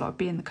of us lot would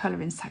be in the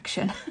colouring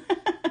section.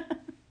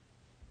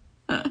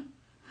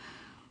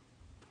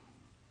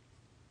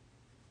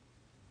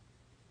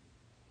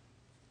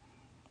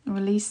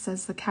 Elise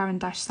says the Caran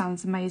d'Ache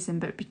sounds amazing,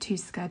 but be too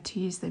scared to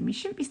use them. You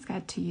shouldn't be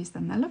scared to use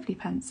them. They're lovely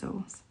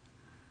pencils.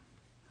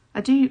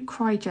 I do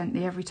cry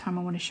gently every time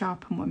I want to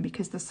sharpen one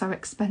because they're so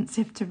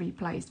expensive to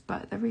replace,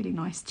 but they're really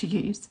nice to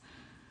use.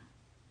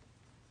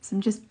 So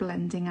I'm just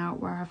blending out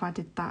where I've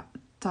added that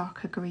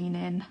darker green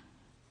in.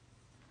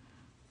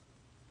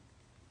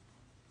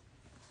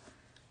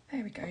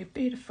 There we go,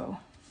 beautiful.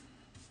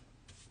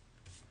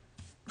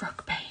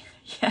 Rugby,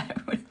 yeah,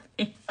 it would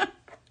be.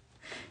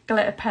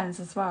 Glitter pens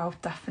as well,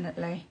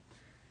 definitely.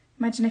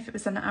 Imagine if it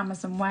was an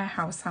Amazon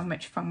warehouse, how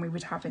much fun we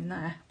would have in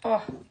there.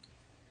 Oh,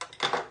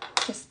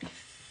 just be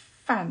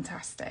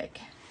fantastic.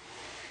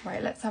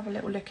 Right, let's have a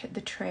little look at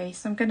the tree.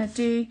 So I'm going to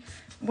do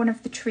one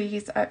of the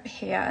trees up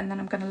here and then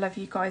I'm going to love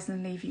you guys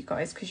and leave you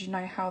guys because you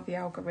know how the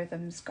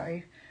algorithms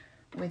go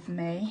with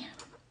me.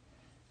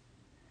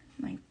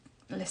 I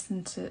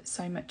listen to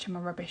so much of my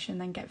rubbish and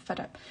then get fed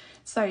up.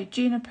 So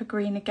juniper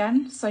green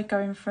again, so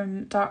going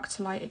from dark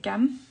to light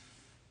again.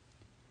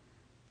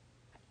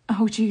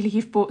 Oh, Julie,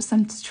 you've bought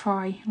some to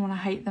try. And I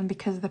hate them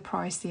because of the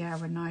price. Yeah,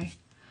 I know.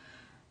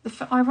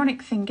 The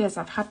ironic thing is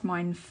I've had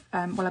mine,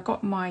 well, I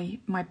got my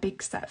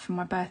big set for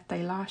my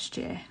birthday last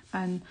year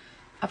and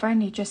I've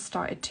only just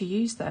started to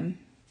use them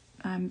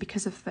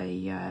because of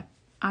the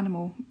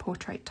animal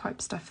portrait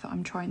type stuff that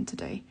I'm trying to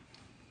do.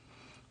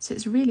 So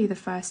it's really the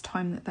first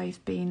time that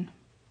they've been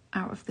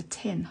out of the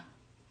tin.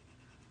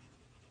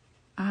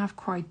 I have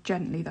cried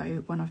gently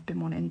though when I've been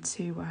wanting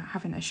to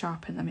having to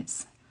sharpen them.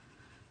 It's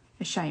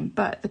a shame,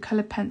 but the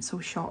coloured pencil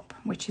shop,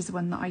 which is the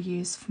one that I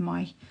use for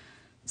my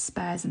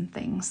spares and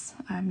things,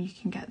 you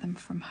can get them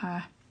from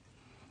her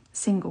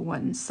single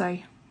ones. So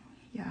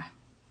yeah,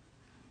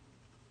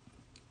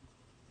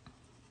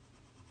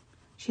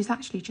 she's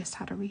actually just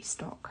had a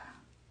restock.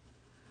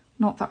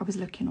 Not that I was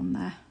looking on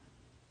there.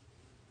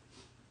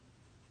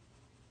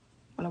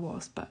 Well, I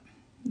was, but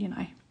you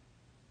know.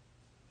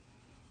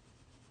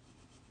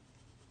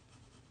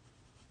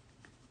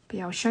 But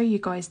yeah, I'll show you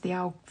guys the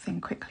owl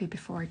thing quickly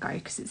before I go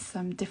because it's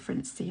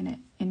different seeing it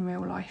in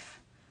real life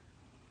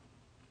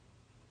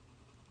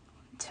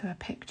to a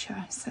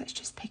picture. So let's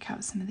just pick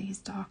out some of these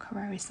darker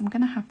areas. So I'm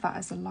going to have that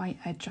as a light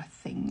edge, I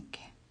think.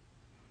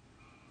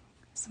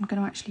 So I'm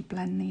going to actually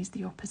blend these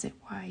the opposite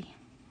way.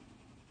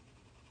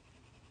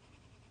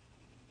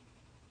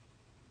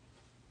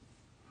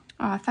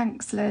 Ah,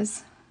 thanks,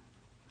 Liz.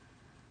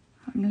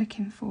 I'm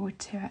looking forward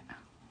to it.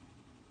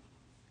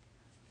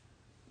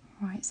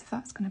 Right, so if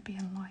that's going to be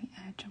a light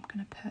edge, I'm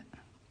going to put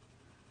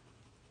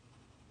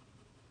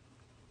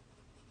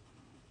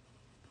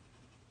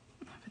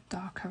have a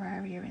darker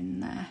area in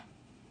there.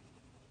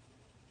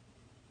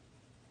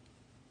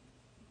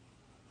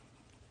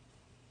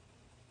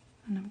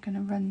 And I'm going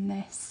to run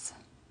this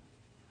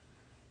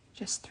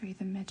just through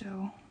the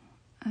middle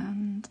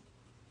and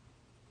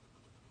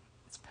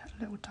let's put a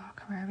little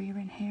darker area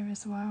in here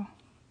as well.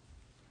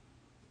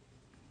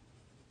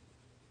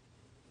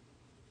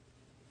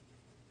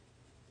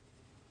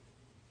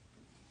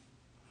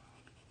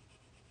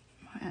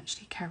 Might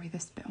actually carry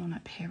this bit on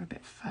up here a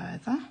bit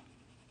further.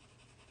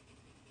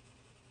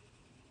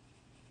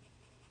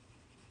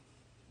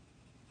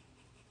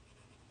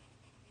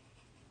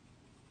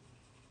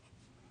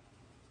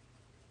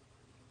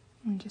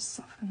 And just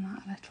soften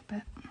that a little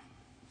bit.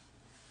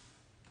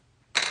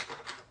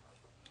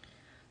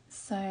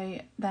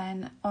 So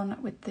then on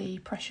with the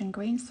Prussian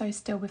green, so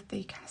still with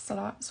the Castle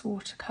Arts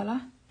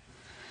Watercolour.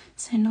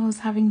 So Noel's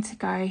having to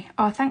go.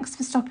 Oh, thanks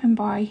for stopping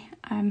by.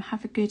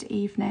 Have a good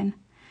evening.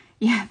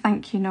 Yeah,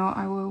 thank you, Noel.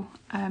 I will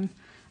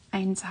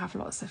aim to have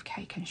lots of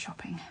cake and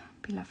shopping.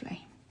 Be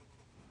lovely.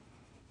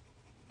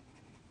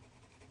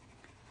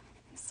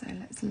 So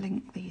let's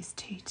link these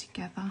two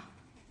together.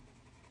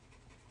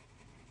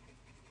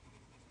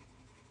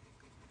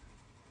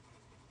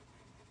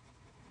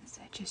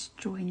 So just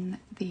join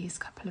these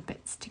couple of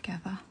bits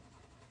together.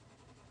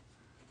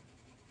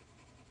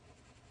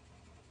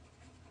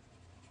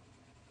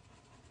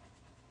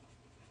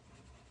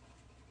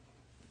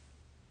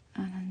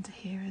 And under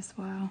here as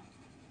well.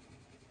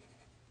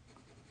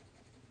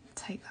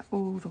 Take that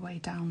all the way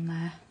down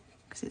there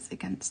because it's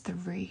against the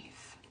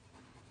roof.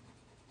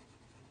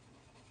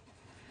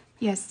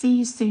 Yeah, see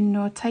you soon,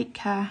 Noor. Take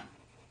care.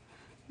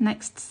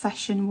 Next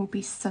session will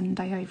be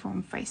Sunday over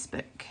on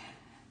Facebook.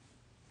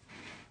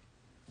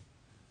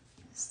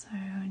 So,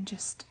 and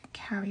just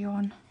carry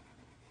on.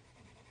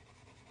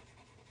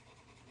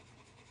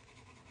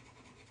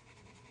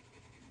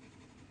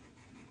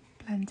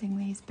 blending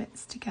these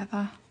bits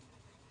together.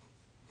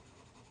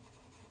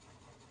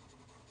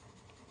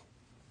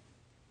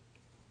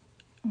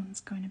 One's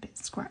going a bit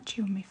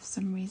scratchy on me for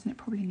some reason. It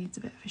probably needs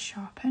a bit of a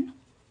sharpen.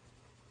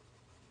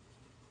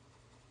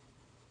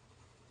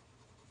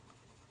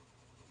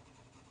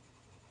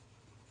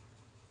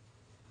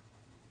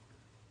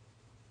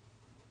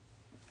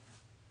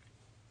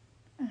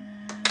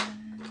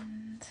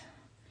 And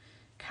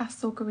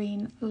Castle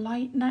Green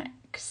light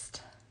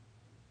next.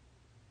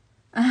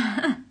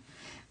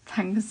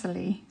 Thanks,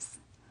 Elise.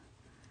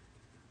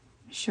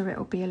 I'm sure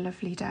it'll be a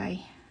lovely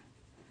day.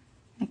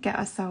 Now get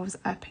ourselves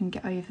up and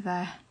get over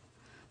there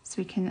so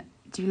we can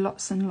do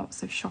lots and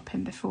lots of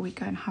shopping before we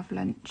go and have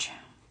lunch.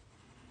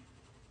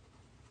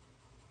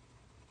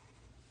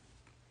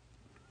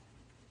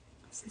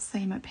 It's the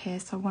same up here,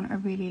 so I want a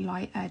really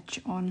light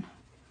edge on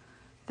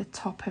the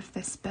top of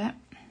this bit.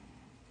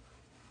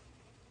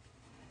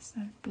 So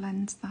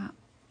blend that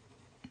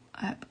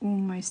up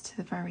almost to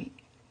the very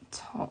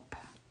top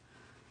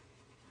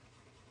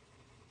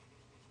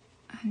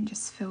and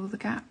just fill the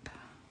gap.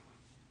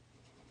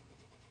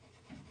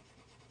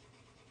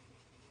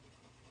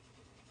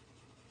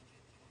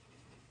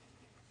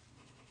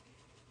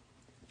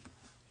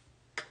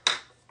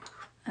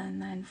 And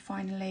then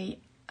finally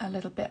a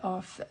little bit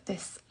of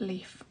this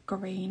leaf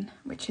green,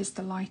 which is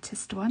the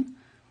lightest one.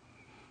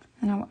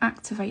 And I'll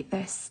activate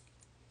this,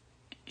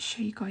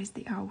 show you guys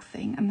the owl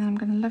thing, and then I'm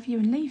going to love you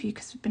and leave you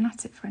because we've been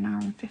at it for 1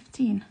 hour and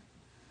 15.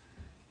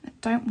 I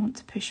don't want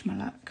to push my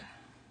luck.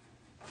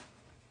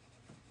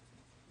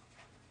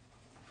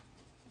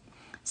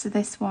 So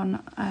this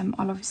one,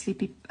 I'll obviously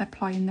be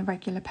applying the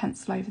regular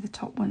pencil over the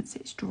top once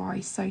it's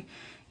dry, so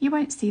you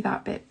won't see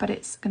that bit, but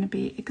it's going to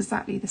be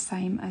exactly the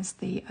same as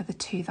the other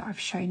two that I've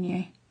shown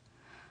you.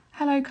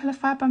 Hello Colour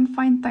Fab, I'm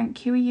fine,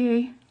 thank you. Are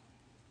you?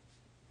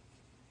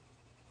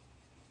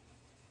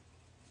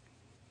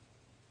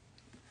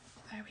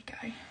 There we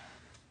go.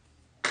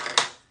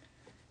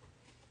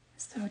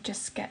 So I'll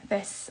just get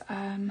this.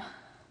 Oh,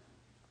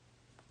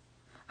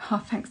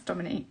 thanks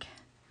Dominique.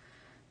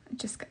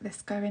 Just get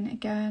this going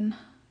again.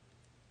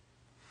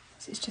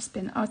 So it's just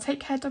been, oh, take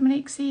care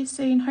Dominique, see you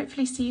soon,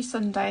 hopefully see you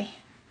Sunday.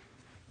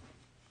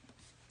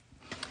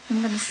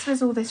 I'm going to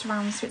swizzle this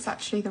around so it's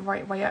actually the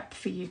right way up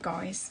for you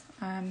guys,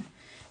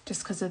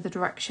 just because of the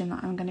direction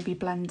that I'm going to be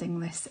blending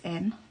this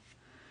in.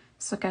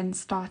 So again,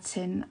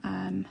 starting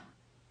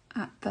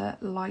at the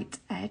light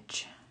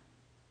edge.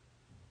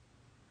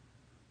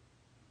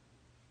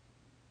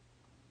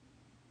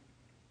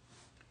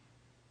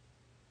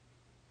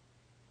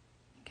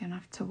 Again, I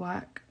have to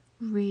work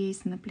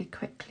reasonably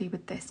quickly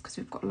with this because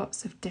we've got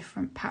lots of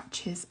different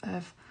patches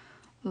of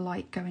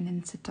light going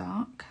into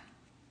dark.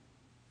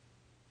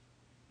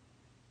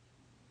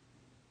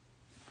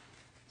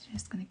 So I'm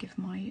just going to give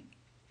my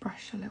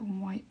brush a little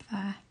wipe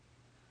there.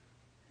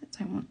 I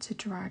don't want to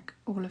drag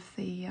all of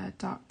the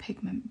dark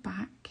pigment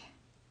back.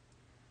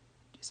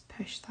 Just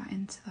push that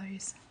into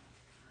those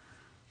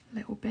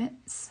little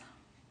bits.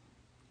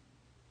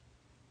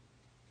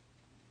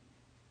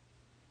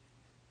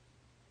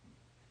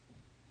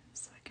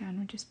 Again,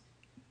 we'll just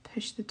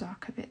push the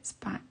darker bits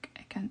back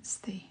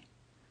against the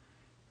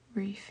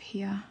roof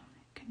here.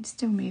 You can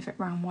still move it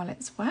around while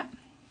it's wet.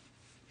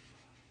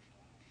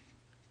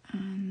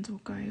 And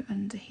we'll go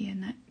under here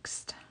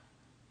next.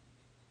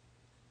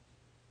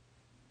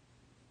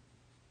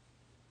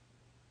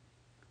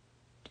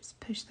 Just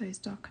push those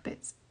darker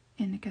bits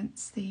in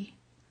against the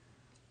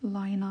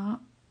line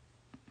art.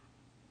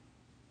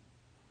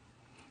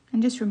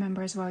 And just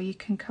remember as well, you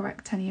can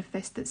correct any of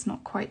this that's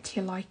not quite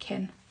to your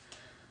liking.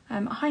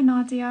 Hi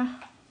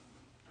Nadia,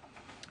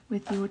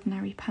 with the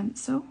ordinary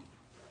pencil.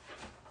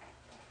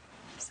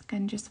 So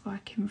again, just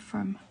working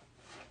from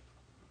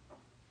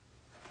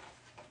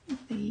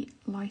the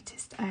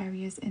lightest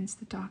areas into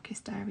the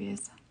darkest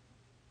areas.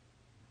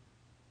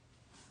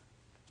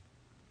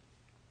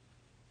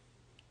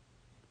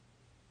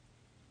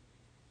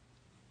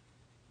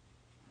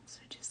 So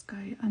just go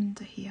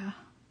under here.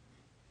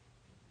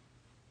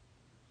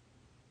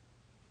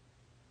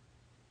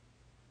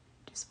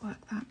 Just work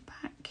that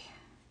back.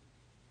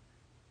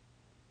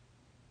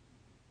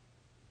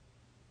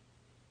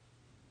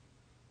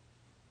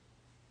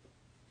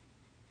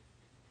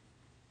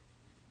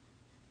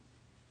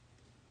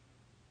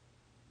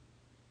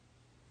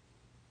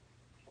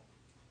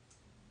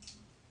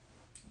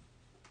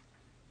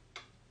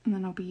 And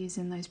then I'll be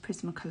using those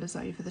Prismacolors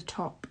over the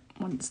top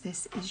once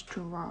this is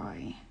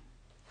dry.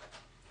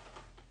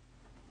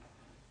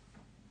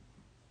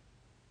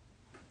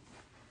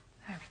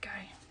 There we go.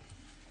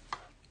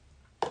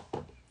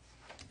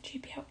 Would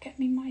you be able to get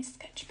me my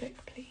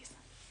sketchbook, please?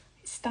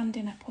 It's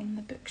standing up on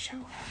the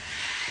bookshelf.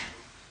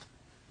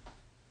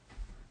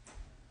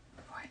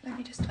 Right, let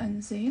me just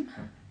unzoom.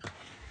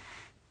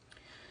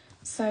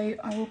 So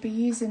I will be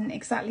using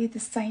exactly the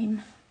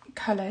same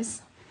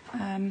colours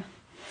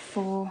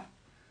for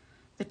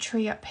the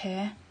tree up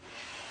here.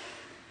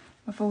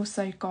 I've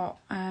also got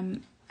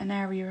an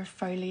area of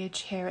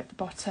foliage here at the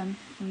bottom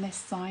on this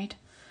side,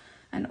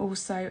 and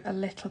also a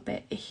little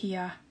bit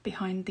here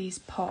behind these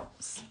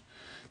pots.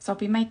 So I'll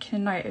be making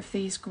a note of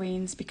these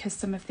greens because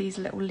some of these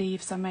little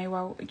leaves I may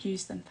well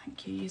use them,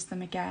 thank you, use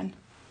them again.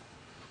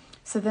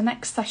 So the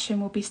next session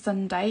will be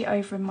Sunday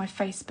over in my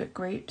Facebook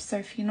group. So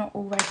if you're not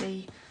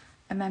already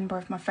a member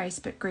of my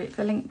Facebook group,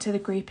 the link to the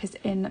group is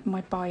in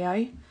my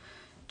bio.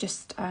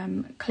 Just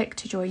click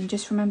to join.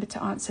 Just remember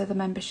to answer the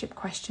membership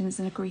questions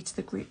and agree to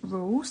the group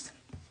rules.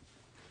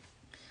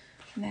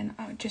 And then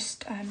I'll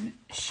just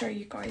show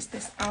you guys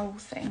this owl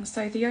thing.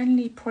 So the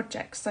only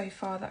project so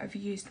far that I've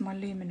used my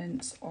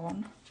luminance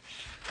on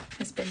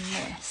has been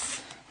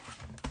this.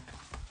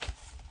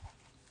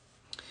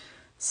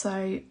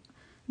 So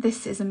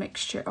this is a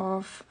mixture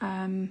of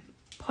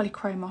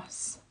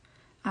Polychromos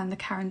and the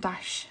Caran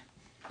d'Ache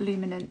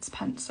luminance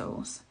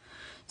pencils.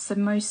 So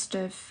most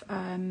of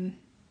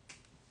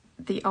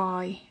the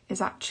eye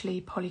is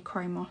actually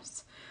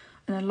Polychromos,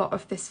 and a lot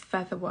of this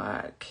feather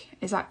work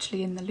is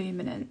actually in the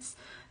luminance,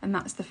 and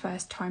that's the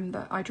first time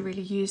that I'd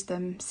really used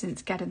them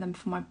since getting them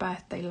for my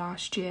birthday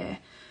last year.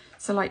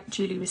 So like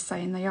Julie was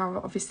saying, they are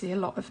obviously a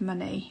lot of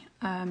money.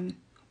 I'm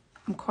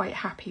quite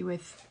happy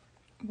with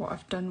what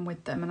I've done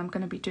with them, and I'm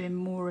going to be doing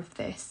more of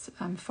this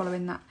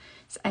following that.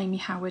 It's Amy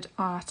Howard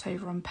Art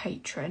over on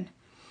Patreon.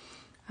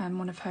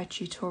 One of her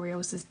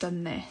tutorials has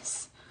done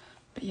this,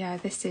 but yeah,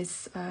 this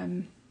is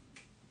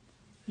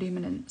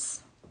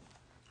luminance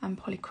and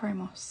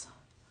Polychromos.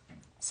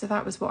 So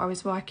that was what I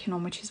was working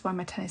on, which is why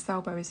my tennis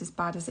elbow is as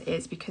bad as it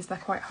is, because they're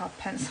quite hard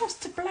pencils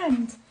to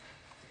blend.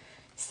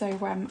 So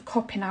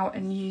copying out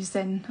and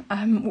using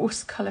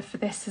watercolour for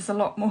this is a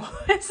lot more,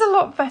 it's a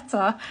lot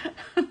better.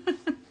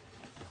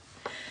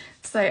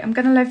 So I'm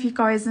going to love you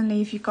guys and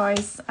leave you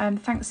guys.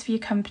 Thanks for your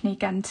company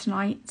again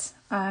tonight.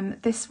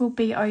 This will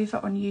be over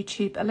on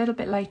YouTube a little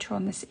bit later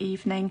on this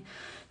evening.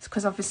 It's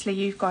because obviously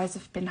you guys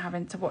have been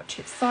having to watch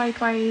it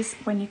sideways.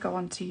 When you go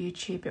onto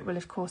YouTube, it will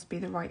of course be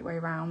the right way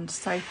around.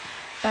 So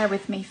bear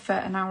with me for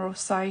an hour or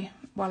so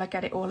while I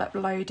get it all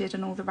uploaded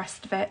and all the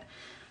rest of it.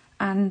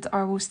 And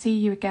I will see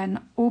you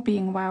again, all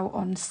being well,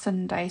 on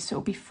Sunday. So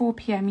it'll be 4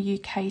 PM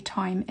UK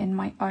time in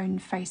my own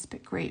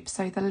Facebook group.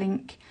 So the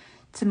link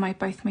to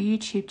both my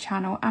YouTube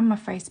channel and my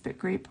Facebook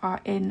group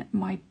are in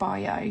my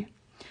bio.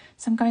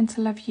 So I'm going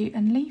to love you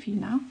and leave you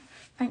now.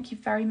 Thank you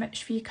very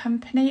much for your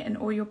company and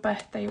all your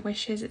birthday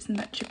wishes. It's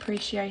much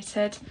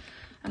appreciated.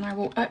 And I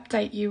will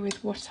update you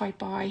with what I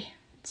buy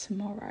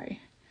tomorrow.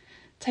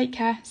 Take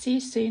care. See you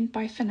soon.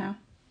 Bye for now.